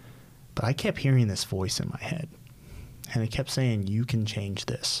 But I kept hearing this voice in my head. And it kept saying, you can change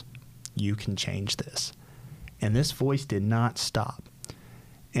this. You can change this. And this voice did not stop.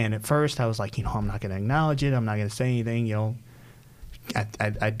 And at first I was like, you know, I'm not going to acknowledge it. I'm not going to say anything, you know.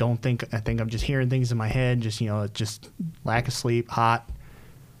 I think I'm just hearing things in my head, just, you know, just lack of sleep, hot.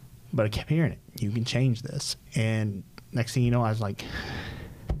 But I kept hearing it. You can change this. And next thing you know, I was like,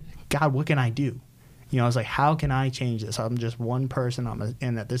 God, what can I do? You know, I was like, how can I change this? I'm just one person.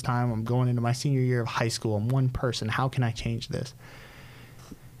 And at this time, I'm going into my senior year of high school. I'm one person. How can I change this?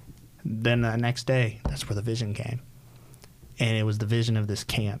 Then the next day, that's where the vision came. And it was the vision of this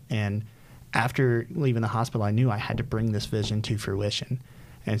camp. And after leaving the hospital, I knew I had to bring this vision to fruition.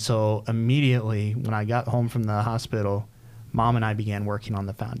 And so immediately when I got home from the hospital, Mom and I began working on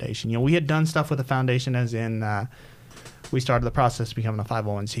the foundation. You know, we had done stuff with the foundation, as in we started the process of becoming a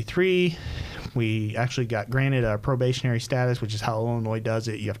 501c3. We actually got granted a probationary status, which is how Illinois does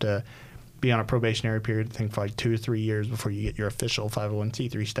it. You have to be on a probationary period, I think, for like 2 or 3 years before you get your official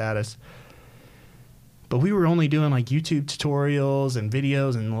 501c3 status. But we were only doing like YouTube tutorials and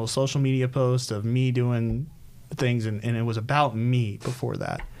videos and little social media posts of me doing things, and it was about me before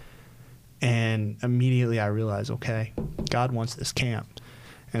that. And immediately I realized, okay, God wants this camp.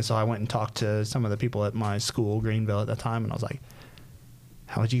 And so I went and talked to some of the people at my school, Greenville, at the time, and I was like,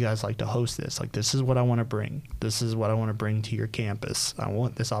 how would you guys like to host this? Like, this is what I want to bring. This is what I want to bring to your campus. I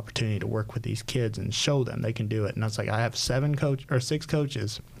want this opportunity to work with these kids and show them they can do it. And I was like, I have 6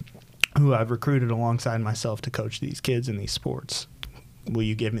 coaches who I've recruited alongside myself to coach these kids in these sports. Will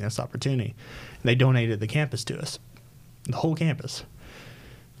you give me this opportunity? And they donated the campus to us, the whole campus.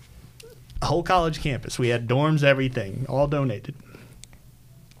 A whole college campus. We had dorms, everything, all donated.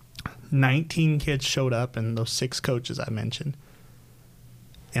 19 kids showed up, and those 6 coaches I mentioned.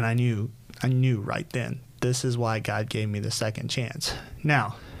 And I knew right then, this is why God gave me the second chance.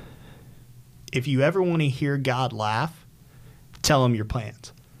 Now, if you ever want to hear God laugh, tell him your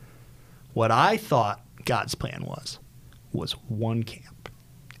plans. What I thought God's plan was one camp.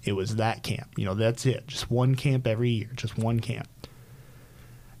 It was that camp. You know, that's it. Just one camp every year. Just one camp.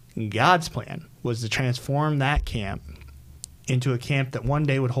 God's plan was to transform that camp into a camp that one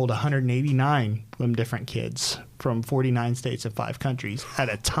day would hold 189 limb different kids from 49 states and 5 countries at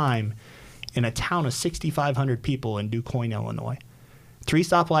a time in a town of 6,500 people in DuQuoin, Illinois.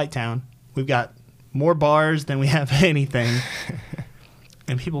 3-stoplight town. We've got more bars than we have anything.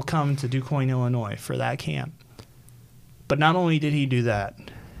 And people come to DuQuoin, Illinois for that camp. But not only did he do that,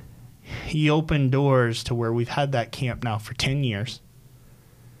 he opened doors to where we've had that camp now for 10 years.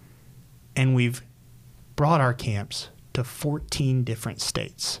 And we've brought our camps to 14 different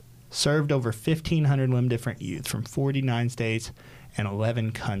states. Served over 1,500 limb different youth from 49 states and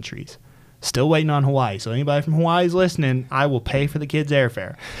 11 countries. Still waiting on Hawaii. So anybody from Hawaii is listening, I will pay for the kids'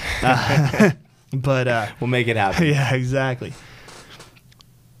 airfare. But we'll make it happen. Yeah, exactly.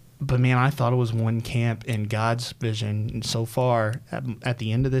 But, man, I thought it was one camp in God's vision. And so far, at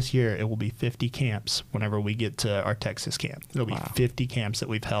the end of this year, it will be 50 camps whenever we get to our Texas camp. It'll be 50 camps that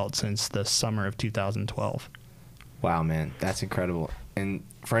we've held since the summer of 2012. Wow, man. That's incredible. And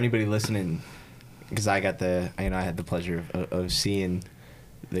for anybody listening, because I had the pleasure of seeing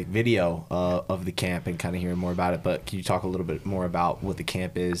the video of the camp and kind of hearing more about it, but can you talk a little bit more about what the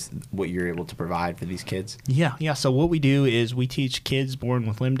camp is, what you're able to provide for these kids? Yeah. So what we do is we teach kids born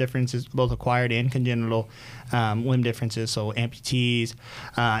with limb differences, both acquired and congenital limb differences, so amputees.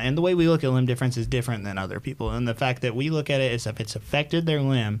 And the way we look at limb difference is different than other people. And the fact that we look at it is if it's affected their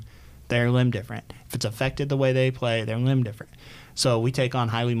limb, they're limb different. If it's affected the way they play, they're limb different. So we take on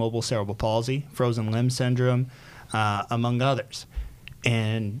highly mobile cerebral palsy, frozen limb syndrome, among others.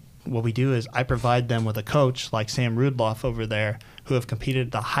 And what we do is I provide them with a coach like Sam Rudloff over there who have competed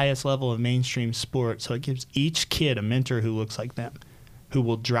at the highest level of mainstream sport. So it gives each kid a mentor who looks like them, who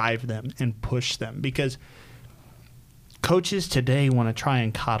will drive them and push them. Because coaches today want to try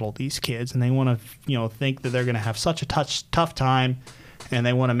and coddle these kids, and they want to think that they're going to have such a tough time, and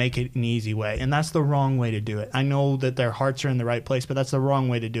they want to make it an easy way. And that's the wrong way to do it. I know that their hearts are in the right place, but that's the wrong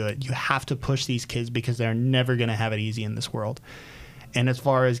way to do it. You have to push these kids because they're never going to have it easy in this world. And as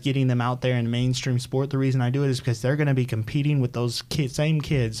far as getting them out there in mainstream sport, the reason I do it is because they're going to be competing with those same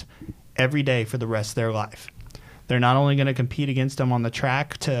kids every day for the rest of their life. They're not only going to compete against them on the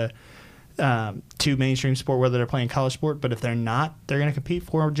track to mainstream sport, whether they're playing college sport, but if they're not, they're going to compete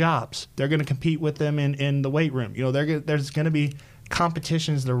for jobs. They're going to compete with them in the weight room. There's going to be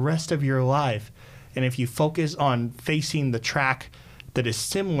competitions the rest of your life. And if you focus on facing the track that is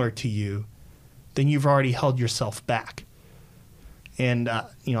similar to you, then you've already held yourself back. And,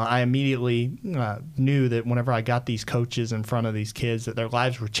 I immediately knew that whenever I got these coaches in front of these kids that their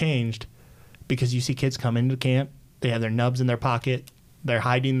lives were changed because you see kids come into camp, they have their nubs in their pocket, they're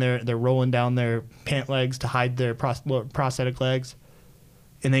hiding they're rolling down their pant legs to hide their prosthetic legs,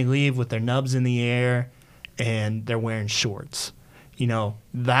 and they leave with their nubs in the air and they're wearing shorts.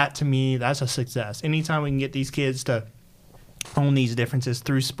 That to me, that's a success. Anytime we can get these kids to own these differences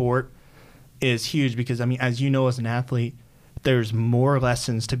through sport is huge because, as you know, as an athlete, there's more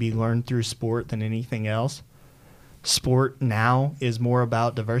lessons to be learned through sport than anything else. Sport now is more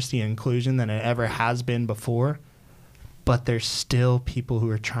about diversity and inclusion than it ever has been before, but there's still people who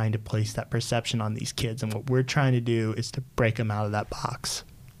are trying to place that perception on these kids, and what we're trying to do is to break them out of that box.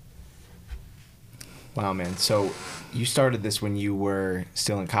 Wow, man. So you started this when you were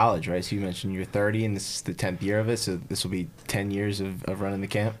still in college, right? So you mentioned you're 30, and this is the 10th year of it, so this will be 10 years of running the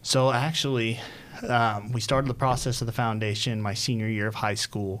camp? So actually, we started the process of the foundation my senior year of high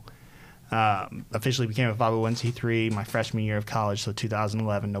school. Officially became a 501c3 my freshman year of college, so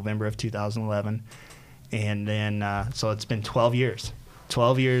 2011, November of 2011. And then, so it's been 12 years.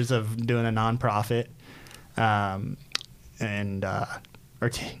 12 years of doing a nonprofit, 11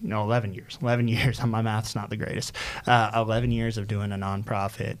 years. 11 years. My math's not the greatest. 11 years of doing a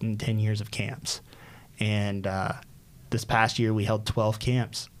nonprofit and 10 years of camps. And this past year we held 12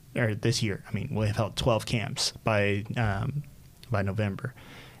 camps. Or this year, we have held 12 camps by November.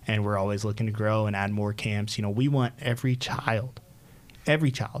 And we're always looking to grow and add more camps. We want every child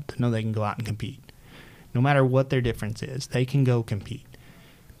to know they can go out and compete. No matter what their difference is, they can go compete.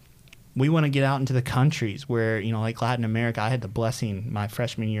 We want to get out into the countries where, like Latin America. I had the blessing my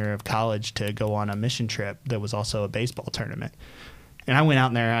freshman year of college to go on a mission trip that was also a baseball tournament. And I went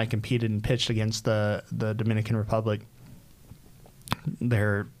out there and I competed and pitched against the Dominican Republic.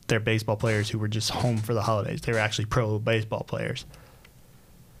 They're baseball players who were just home for the holidays. They were actually pro baseball players.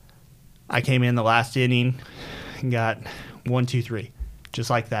 I came in the last inning and got 1, 2, 3. Just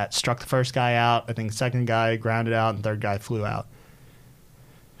like that. Struck the first guy out. I think the second guy grounded out and third guy flew out.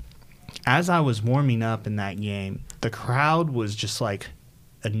 As I was warming up in that game, the crowd was just like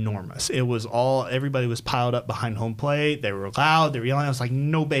enormous. It was everybody was piled up behind home plate. They were loud. They were yelling. It was like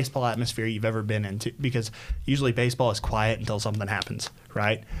no baseball atmosphere you've ever been into, because usually baseball is quiet until something happens,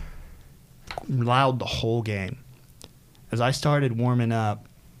 right? Loud the whole game. As I started warming up,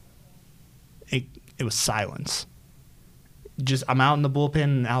 it was silence. I'm out in the bullpen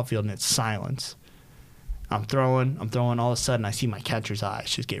and outfield, and it's silence. I'm throwing. All of a sudden, I see my catcher's eyes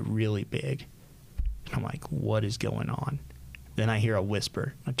just get really big. And I'm like, what is going on? Then I hear a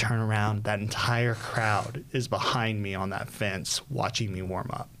whisper. I turn around. That entire crowd is behind me on that fence watching me warm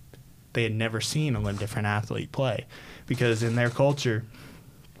up. They had never seen a limb different athlete play, because in their culture,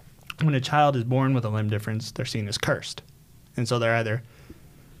 when a child is born with a limb difference, they're seen as cursed. And so they're either,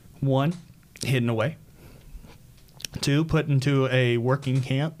 1, hidden away, 2, put into a working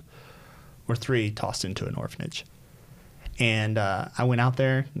camp, or 3, tossed into an orphanage. And I went out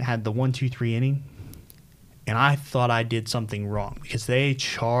there and had the 1, 2, 3 inning, and I thought I did something wrong, because they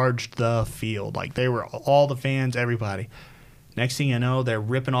charged the field. Like, they were all the fans, everybody. Next thing you know, they're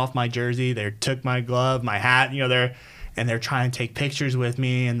ripping off my jersey. They took my glove, my hat, they're trying to take pictures with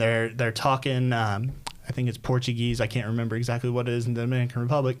me, and they're talking, I think it's Portuguese. I can't remember exactly what it is in the Dominican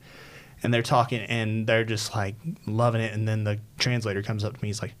Republic. And they're talking, and they're just, like, loving it. And then the translator comes up to me.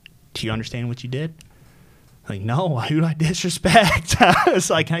 He's like, do you understand what you did? I'm like, no, who do I disrespect? It's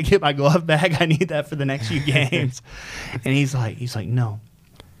like, can I get my glove back? I need that for the next few games. And he's like, no.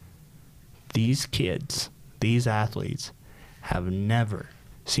 These kids, these athletes, have never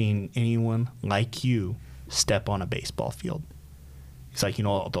seen anyone like you step on a baseball field. He's like,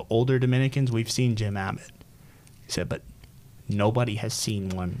 the older Dominicans, we've seen Jim Abbott. He said, but nobody has seen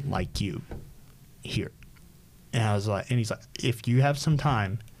one like you here. And I was like, and he's like, if you have some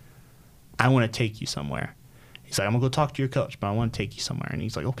time, I want to take you somewhere. He's like, I'm going to go talk to your coach, but I want to take you somewhere. And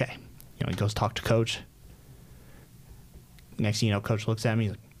he's like, okay. He goes talk to coach. Next thing you know, coach looks at me,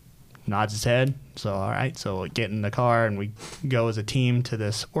 he's like, nods his head. So, all right. So get in the car, and we go as a team to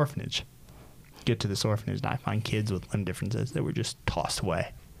this orphanage. Get to this orphanage, and I find kids with limb differences that were just tossed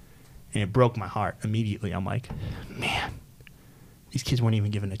away. And it broke my heart immediately. I'm like, man, these kids weren't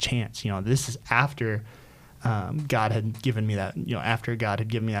even given a chance. This is after God had given me that, after God had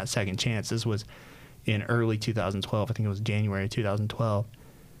given me that second chance. This was in early 2012. I think it was January 2012.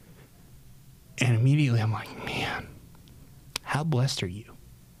 And immediately I'm like, man, how blessed are you?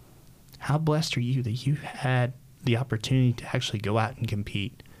 How blessed are you that you had the opportunity to actually go out and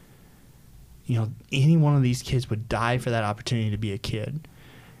compete? Any one of these kids would die for that opportunity to be a kid.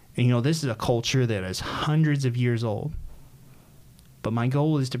 And, this is a culture that is hundreds of years old. But my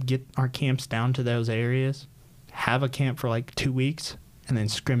goal is to get our camps down to those areas, have a camp for like 2 weeks, and then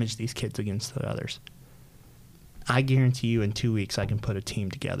scrimmage these kids against the others. I guarantee you in 2 weeks I can put a team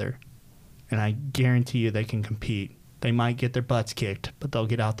together, and I guarantee you they can compete. They might get their butts kicked, but they'll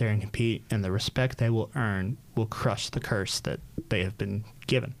get out there and compete, and the respect they will earn will crush the curse that they have been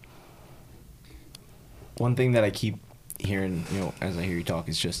given. One thing that I keep hearing, as I hear you talk,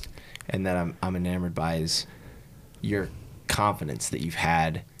 is just, and that I'm enamored by, is your confidence that you've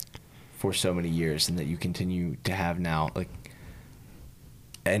had for so many years, and that you continue to have now. Like,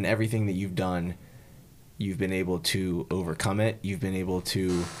 and everything that you've done, you've been able to overcome it. You've been able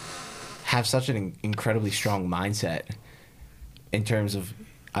to have such an incredibly strong mindset in terms of,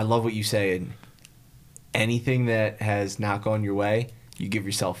 I love what you say, and anything that has not gone your way, you give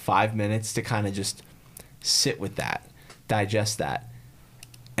yourself 5 minutes to kind of just sit with that, digest that,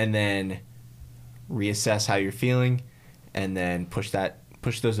 and then reassess how you're feeling, and then push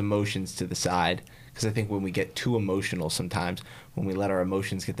those emotions to the side. Because I think when we get too emotional sometimes, when we let our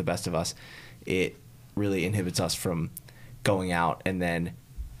emotions get the best of us, it really inhibits us from going out and then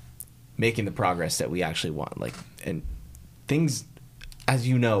making the progress that we actually want. Like, and things, as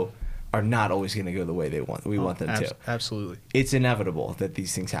you know, are not always going to go the way we want them to. Absolutely. It's inevitable that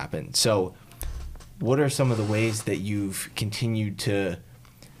these things happen. So what are some of the ways that you've continued to...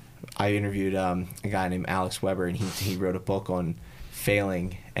 I interviewed a guy named Alex Weber, and he wrote a book on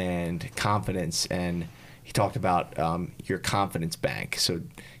failing and confidence, and he talked about your confidence bank. So,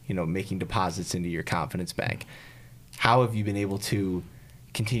 making deposits into your confidence bank. How have you been able to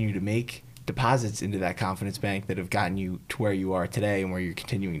continue to make deposits into that confidence bank that have gotten you to where you are today and where you're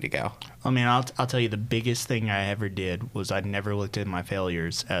continuing to go? I mean, I'll tell you, the biggest thing I ever did was I never looked at my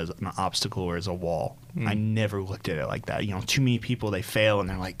failures as an obstacle or as a wall. I never looked at it like that. Too many people, they fail and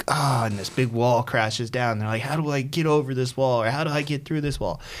they're like, and this big wall crashes down. They're like, how do I get over this wall, or how do I get through this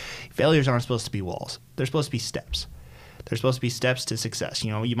wall? Failures aren't supposed to be walls. They're supposed to be steps. They're supposed to be steps to success.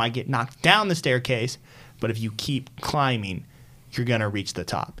 You might get knocked down the staircase, but if you keep climbing, you're going to reach the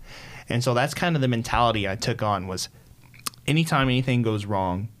top. And so that's kind of the mentality I took on, was anytime anything goes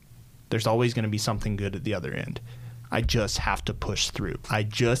wrong, there's always going to be something good at the other end. I just have to push through. I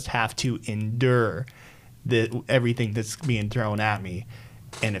just have to endure everything that's being thrown at me.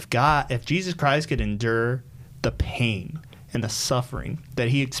 And if Jesus Christ could endure the pain and the suffering that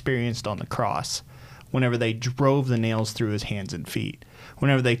he experienced on the cross, whenever they drove the nails through his hands and feet,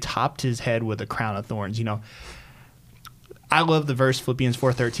 whenever they topped his head with a crown of thorns, I love the verse Philippians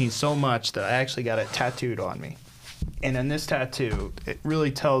 4:13 so much that I actually got it tattooed on me. And in this tattoo, it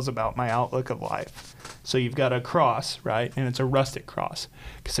really tells about my outlook of life. So you've got a cross, right? And it's a rustic cross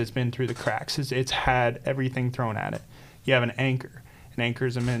because it's been through the cracks. It's had everything thrown at it. You have an anchor. An anchor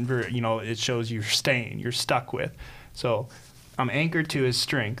is a member, it shows you're staying, you're stuck with. So I'm anchored to his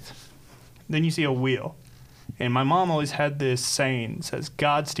strength. Then you see a wheel. And my mom always had this saying, it says,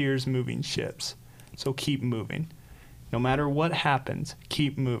 God steers moving ships. So keep moving. No matter what happens,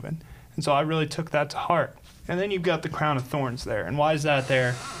 keep moving. And so I really took that to heart. And then you've got the crown of thorns there. And why is that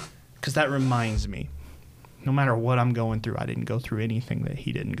there? Because that reminds me, no matter what I'm going through, I didn't go through anything that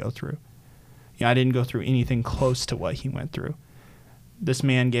he didn't go through. I didn't go through anything close to what he went through. This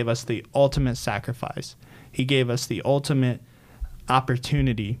man gave us the ultimate sacrifice. He gave us the ultimate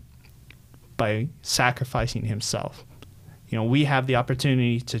opportunity by sacrificing himself. We have the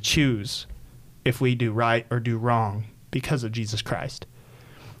opportunity to choose if we do right or do wrong because of Jesus Christ.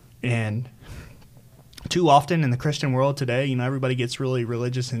 And too often in the Christian world today, everybody gets really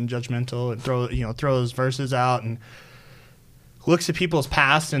religious and judgmental and throws verses out and looks at people's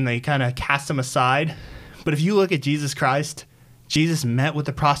past and they kind of cast them aside. But if you look at Jesus Christ, Jesus met with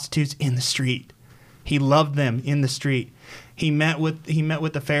the prostitutes in the street. He loved them in the street. He met with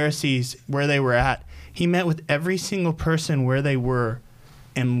the Pharisees where they were at. He met with every single person where they were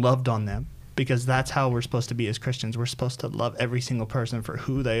and loved on them, because that's how we're supposed to be as Christians. We're supposed to love every single person for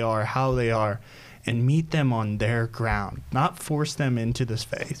who they are, how they are, and meet them on their ground, not force them into this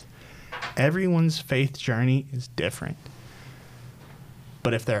faith. Everyone's faith journey is different.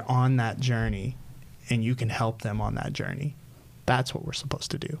 But if they're on that journey and you can help them on that journey, that's what we're supposed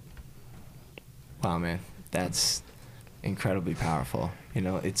to do. Wow, man, that's incredibly powerful.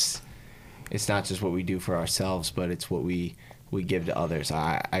 It's not just what we do for ourselves, but it's what we give to others.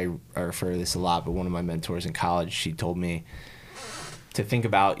 I refer to this a lot, but one of my mentors in college, she told me to think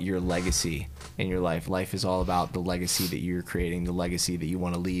about your legacy in your life. Life is all about the legacy that you're creating, the legacy that you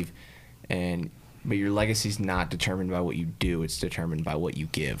want to leave. But your legacy is not determined by what you do, it's determined by what you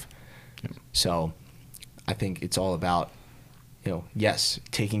give. Yep. So I think it's all about, yes,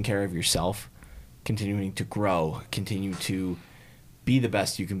 taking care of yourself, continuing to grow, continue to be the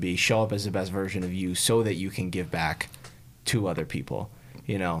best you can be, show up as the best version of you so that you can give back to other people,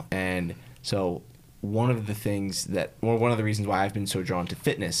 And so one of the reasons why I've been so drawn to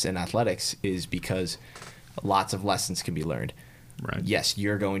fitness and athletics is because lots of lessons can be learned. Right. Yes,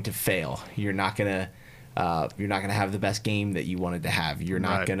 you're going to fail. You're not gonna have the best game that you wanted to have. You're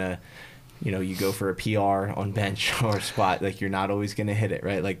not gonna, you go for a PR on bench or squat, like you're not always gonna hit it,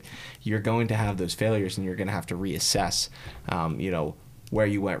 right? Like you're going to have those failures, and you're gonna have to reassess, where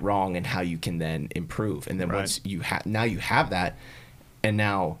you went wrong and how you can then improve. And then once you have that, and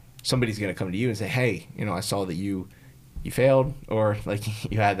now somebody's gonna come to you and say, hey, I saw that you failed, or like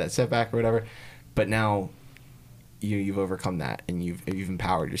you had that setback or whatever, but now you've overcome that and you've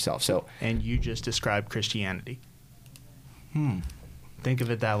empowered yourself. So, and you just described Christianity. Think of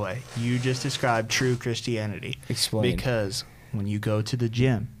it that way. You just described true Christianity. Explain. Because when you go to the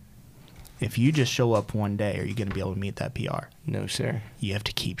gym, if you just show up one day, are you going to be able to meet that PR? No, sir. You have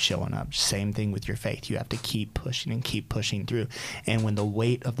to keep showing up. Same thing with your faith. You have to keep pushing and keep pushing through. And when the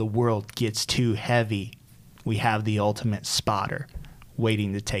weight of the world gets too heavy, we have the ultimate spotter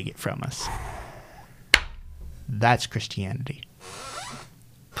waiting to take it from us. That's Christianity.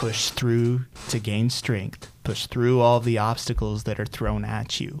 Push through to gain strength. Push through all the obstacles that are thrown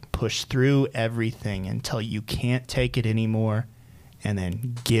at you. Push through everything until you can't take it anymore, and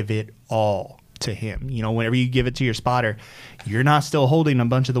then give it all to him. Whenever you give it to your spotter, you're not still holding a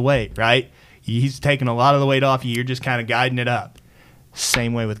bunch of the weight, right? He's taking a lot of the weight off you. You're just kind of guiding it up.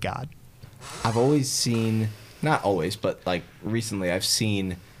 Same way with God. I've always seen, not always, but like recently I've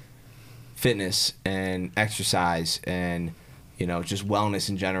seen fitness and exercise and just wellness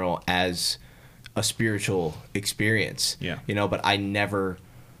in general as a spiritual experience. Yeah. But I never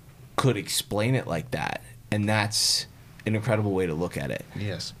could explain it like that, and that's an incredible way to look at it.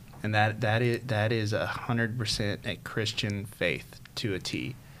 Yes, and that is 100% a Christian faith to a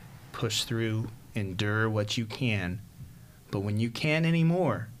T. Push through, endure what you can, but when you can't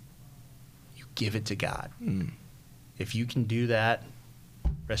anymore, you give it to God. If you can do that,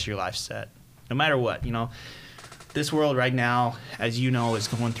 rest of your life's set. No matter what, This world right now, as you know, is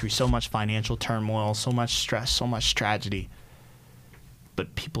going through so much financial turmoil, so much stress, so much tragedy.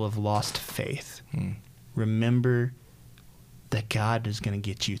 But people have lost faith. Remember that God is going to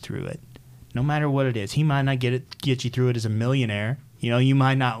get you through it. No matter what it is. He might not get you through it as a millionaire. You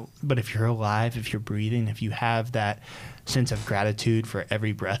might not, but if you're alive, if you're breathing, if you have that sense of gratitude for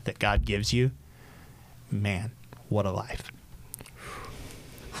every breath that God gives you, man, what a life.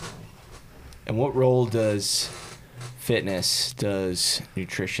 And what role does fitness, does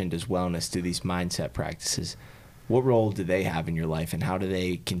nutrition, does wellness, do these mindset practices, what role do they have in your life, and how do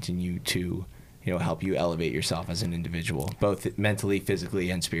they continue to, help you elevate yourself as an individual, both mentally,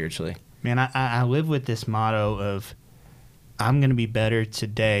 physically, and spiritually? Man, I live with this motto of I'm going to be better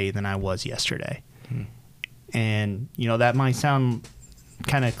today than I was yesterday. And, that might sound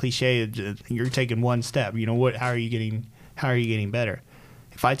kind of cliche. You're taking one step. How are you getting better?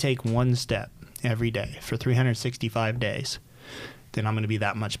 If I take one step every day for 365 days, then I'm going to be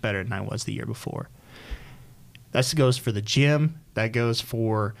that much better than I was the year before. That goes for the gym. That goes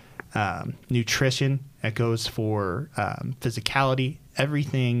for nutrition. That goes for physicality.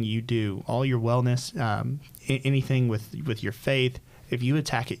 Everything you do, all your wellness, anything with your faith, if you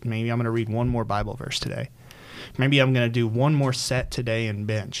attack it, maybe I'm going to read one more Bible verse today. Maybe I'm going to do one more set today in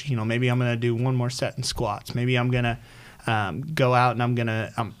bench. Maybe I'm going to do one more set in squats. Maybe I'm going to go out and I'm going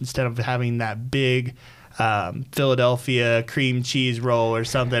to, instead of having that big Philadelphia cream cheese roll or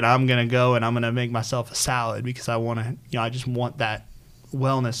something, I'm going to go and I'm going to make myself a salad because I just want that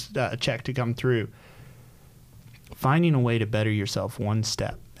wellness check to come through. Finding a way to better yourself one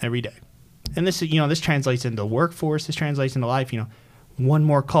step every day. And this translates into workforce. This translates into life. One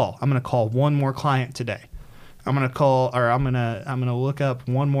more call. I'm going to call one more client today. I'm going to look up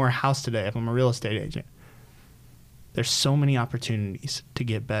one more house today if I'm a real estate agent. There's so many opportunities to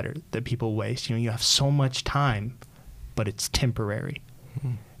get better that people waste. You have so much time, but it's temporary.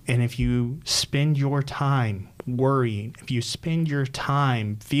 And if you spend your time worrying, if you spend your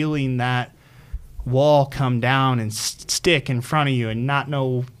time feeling that wall come down and stick in front of you and not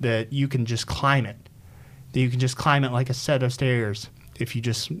know that you can just climb it, that you can just climb it like a set of stairs if you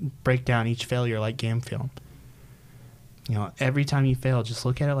just break down each failure like game film. Every time you fail, just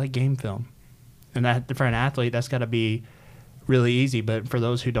look at it like game film. And that, for an athlete, that's got to be really easy. But for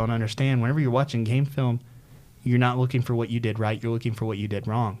those who don't understand, whenever you're watching game film, you're not looking for what you did right. You're looking for what you did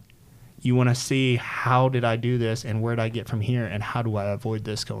wrong. You want to see, how did I do this and where did I get from here and how do I avoid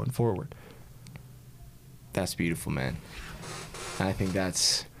this going forward? That's beautiful, man. I think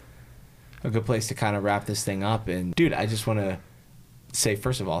that's a good place to kind of wrap this thing up. And, dude, I just want to say,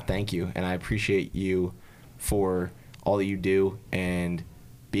 first of all, thank you. And I appreciate you for all that you do and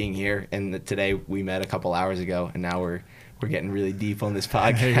being here. And today we met a couple hours ago, and now we're getting really deep on this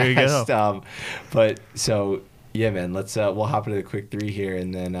podcast. Here you go. But so, yeah, man, let's we'll hop into the quick three here,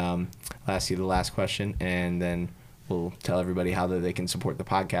 and then I'll ask you the last question, and then we'll tell everybody how they can support the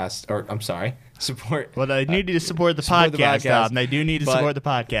podcast. Or, I'm sorry, support. Well, they need to support the podcast, Dom. They do need to support the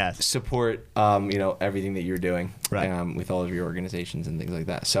podcast. Support, everything that you're doing, right, with all of your organizations and things like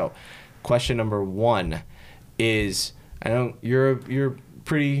that. So, question number one is, I know you're a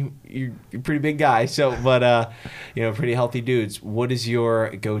pretty big guy, so but pretty healthy dudes. What is your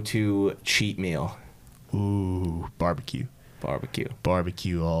go-to cheat meal? Ooh, barbecue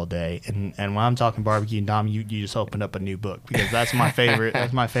all day. And when I'm talking barbecue, Dom, you just opened up a new book, because that's my favorite.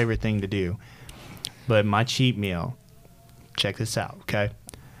 That's my favorite thing to do. But my cheat meal, check this out, okay?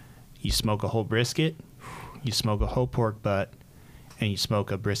 You smoke a whole brisket, you smoke a whole pork butt, and you smoke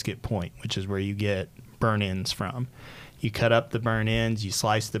a brisket point, which is where you get burn ends from. You cut up the burn ends, you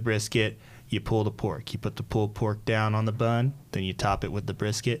slice the brisket, you pull the pork. You put the pulled pork down on the bun, then you top it with the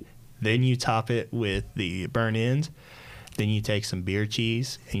brisket, then you top it with the burn ends, then you take some beer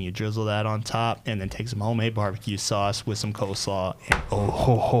cheese and you drizzle that on top, and then take some homemade barbecue sauce with some coleslaw,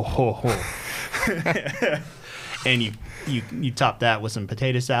 and and you top that with some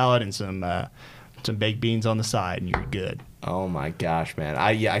potato salad and some baked beans on the side, and you're good. Oh my gosh, man!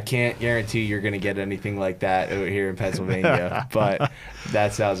 I can't guarantee you're gonna get anything like that over here in Pennsylvania, but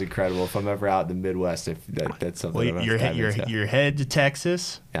that sounds incredible. If I'm ever out in the Midwest, that's something. Well, you're headed to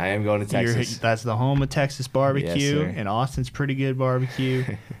Texas. I am going to Texas. That's the home of Texas barbecue, yes, and Austin's pretty good barbecue.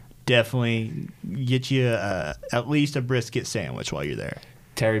 Definitely get you at least a brisket sandwich while you're there.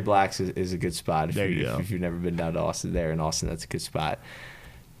 Terry Black's is a good spot. If you've never been down to Austin, there in Austin, that's a good spot.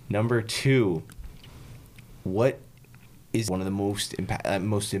 Number two, what is one of the most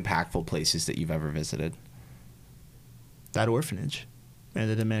impactful places that you've ever visited? That orphanage in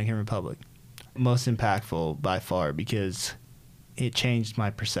the Dominican Republic. Most impactful by far, because it changed my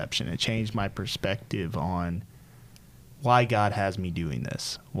perception. It changed my perspective on why God has me doing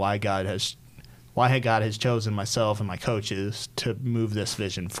this, why God has chosen myself and my coaches to move this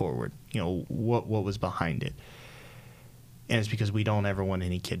vision forward. What was behind it. And it's because we don't ever want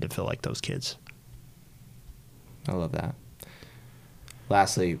any kid to feel like those kids. I love that.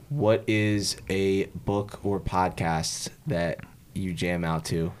 Lastly, what is a book or podcast that you jam out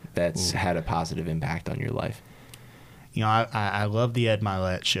to that's had a positive impact on your life? I love the Ed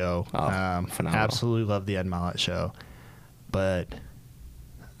Milet show. Phenomenal. Absolutely love the Ed Milet show. But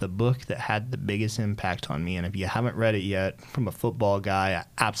the book that had the biggest impact on me, and if you haven't read it yet, from a football guy,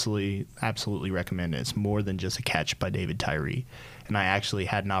 I absolutely recommend it. It's More Than Just a Catch by David Tyree. And I actually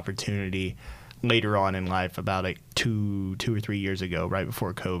had an opportunity later on in life, about 2 or 3 years ago, right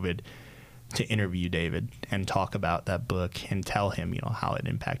before COVID, to interview David and talk about that book and tell him, how it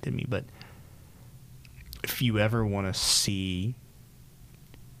impacted me. But if you ever want to see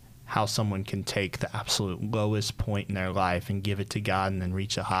how someone can take the absolute lowest point in their life and give it to God and then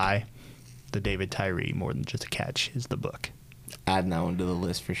reach a high, the David Tyree More Than Just a Catch is the book. Adding that one to the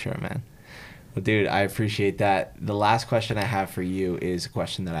list for sure, man. Well, dude, I appreciate that. The last question I have for you is a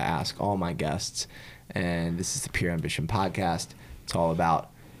question that I ask all my guests, and this is the Pure Ambition podcast. It's all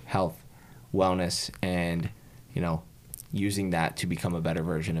about health, wellness, and, using that to become a better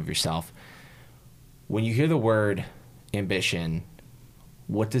version of yourself. When you hear the word ambition,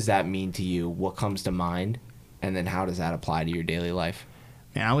 what does that mean to you? What comes to mind? And then how does that apply to your daily life?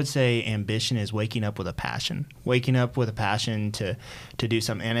 And I would say ambition is waking up with a passion to do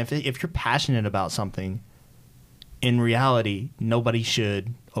something. And if you're passionate about something, in reality, nobody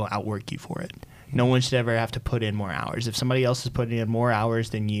should outwork you for it. No one should ever have to put in more hours. If somebody else is putting in more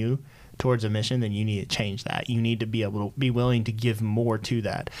hours than you towards a mission, then you need to change that. You need to be able to be willing to give more to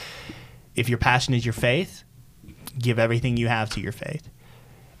that. If your passion is your faith, give everything you have to your faith.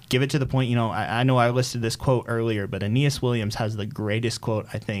 Give it to the point, I know I listed this quote earlier, but Aeneas Williams has the greatest quote,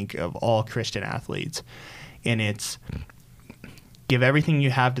 I think, of all Christian athletes. And it's, give everything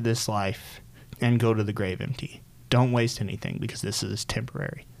you have to this life and go to the grave empty. Don't waste anything, because this is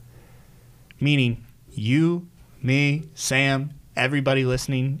temporary. Meaning, you, me, Sam, everybody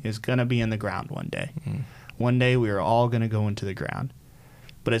listening is going to be in the ground one day. Mm-hmm. One day we are all going to go into the ground.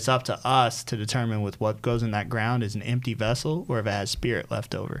 But it's up to us to determine with what goes in that ground is an empty vessel or if it has spirit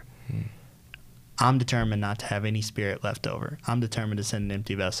left over. I'm determined not to have any spirit left over. I'm determined to send an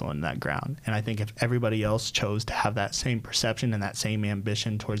empty vessel in that ground. And I think if everybody else chose to have that same perception and that same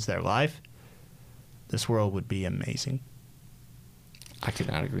ambition towards their life, this world would be amazing. I could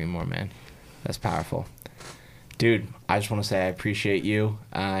not agree more, man. That's powerful. Dude, I just want to say I appreciate you.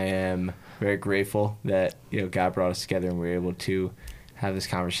 I am very grateful that God brought us together and we were able to have this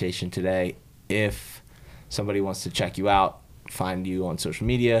conversation today. If somebody wants to check you out, find you on social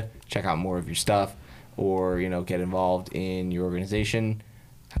media, check out more of your stuff, or get involved in your organization,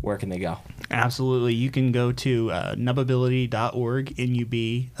 where can they go? Absolutely. You can go to nubability.org,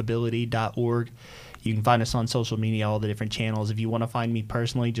 nubability.org. You can find us on social media, all the different channels. If you want to find me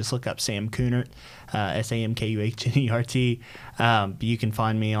personally, just look up Sam Kuhnert, SamKuhnert. You can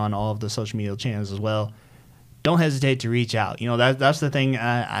find me on all of the social media channels as well. Don't hesitate to reach out. That's the thing.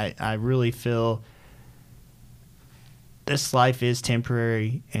 I really feel this life is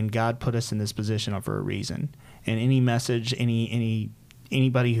temporary, and God put us in this position for a reason. And any message,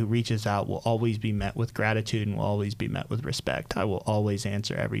 anybody who reaches out will always be met with gratitude and will always be met with respect. I will always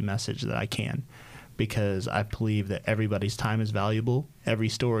answer every message that I can, because I believe that everybody's time is valuable. Every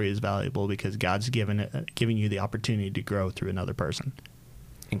story is valuable because God's giving you the opportunity to grow through another person.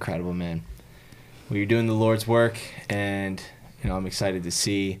 Incredible, man. Well, you're doing the Lord's work, and I'm excited to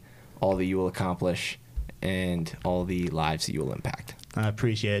see all that you will accomplish and all the lives that you will impact. I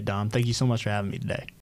appreciate it, Dom. Thank you so much for having me today.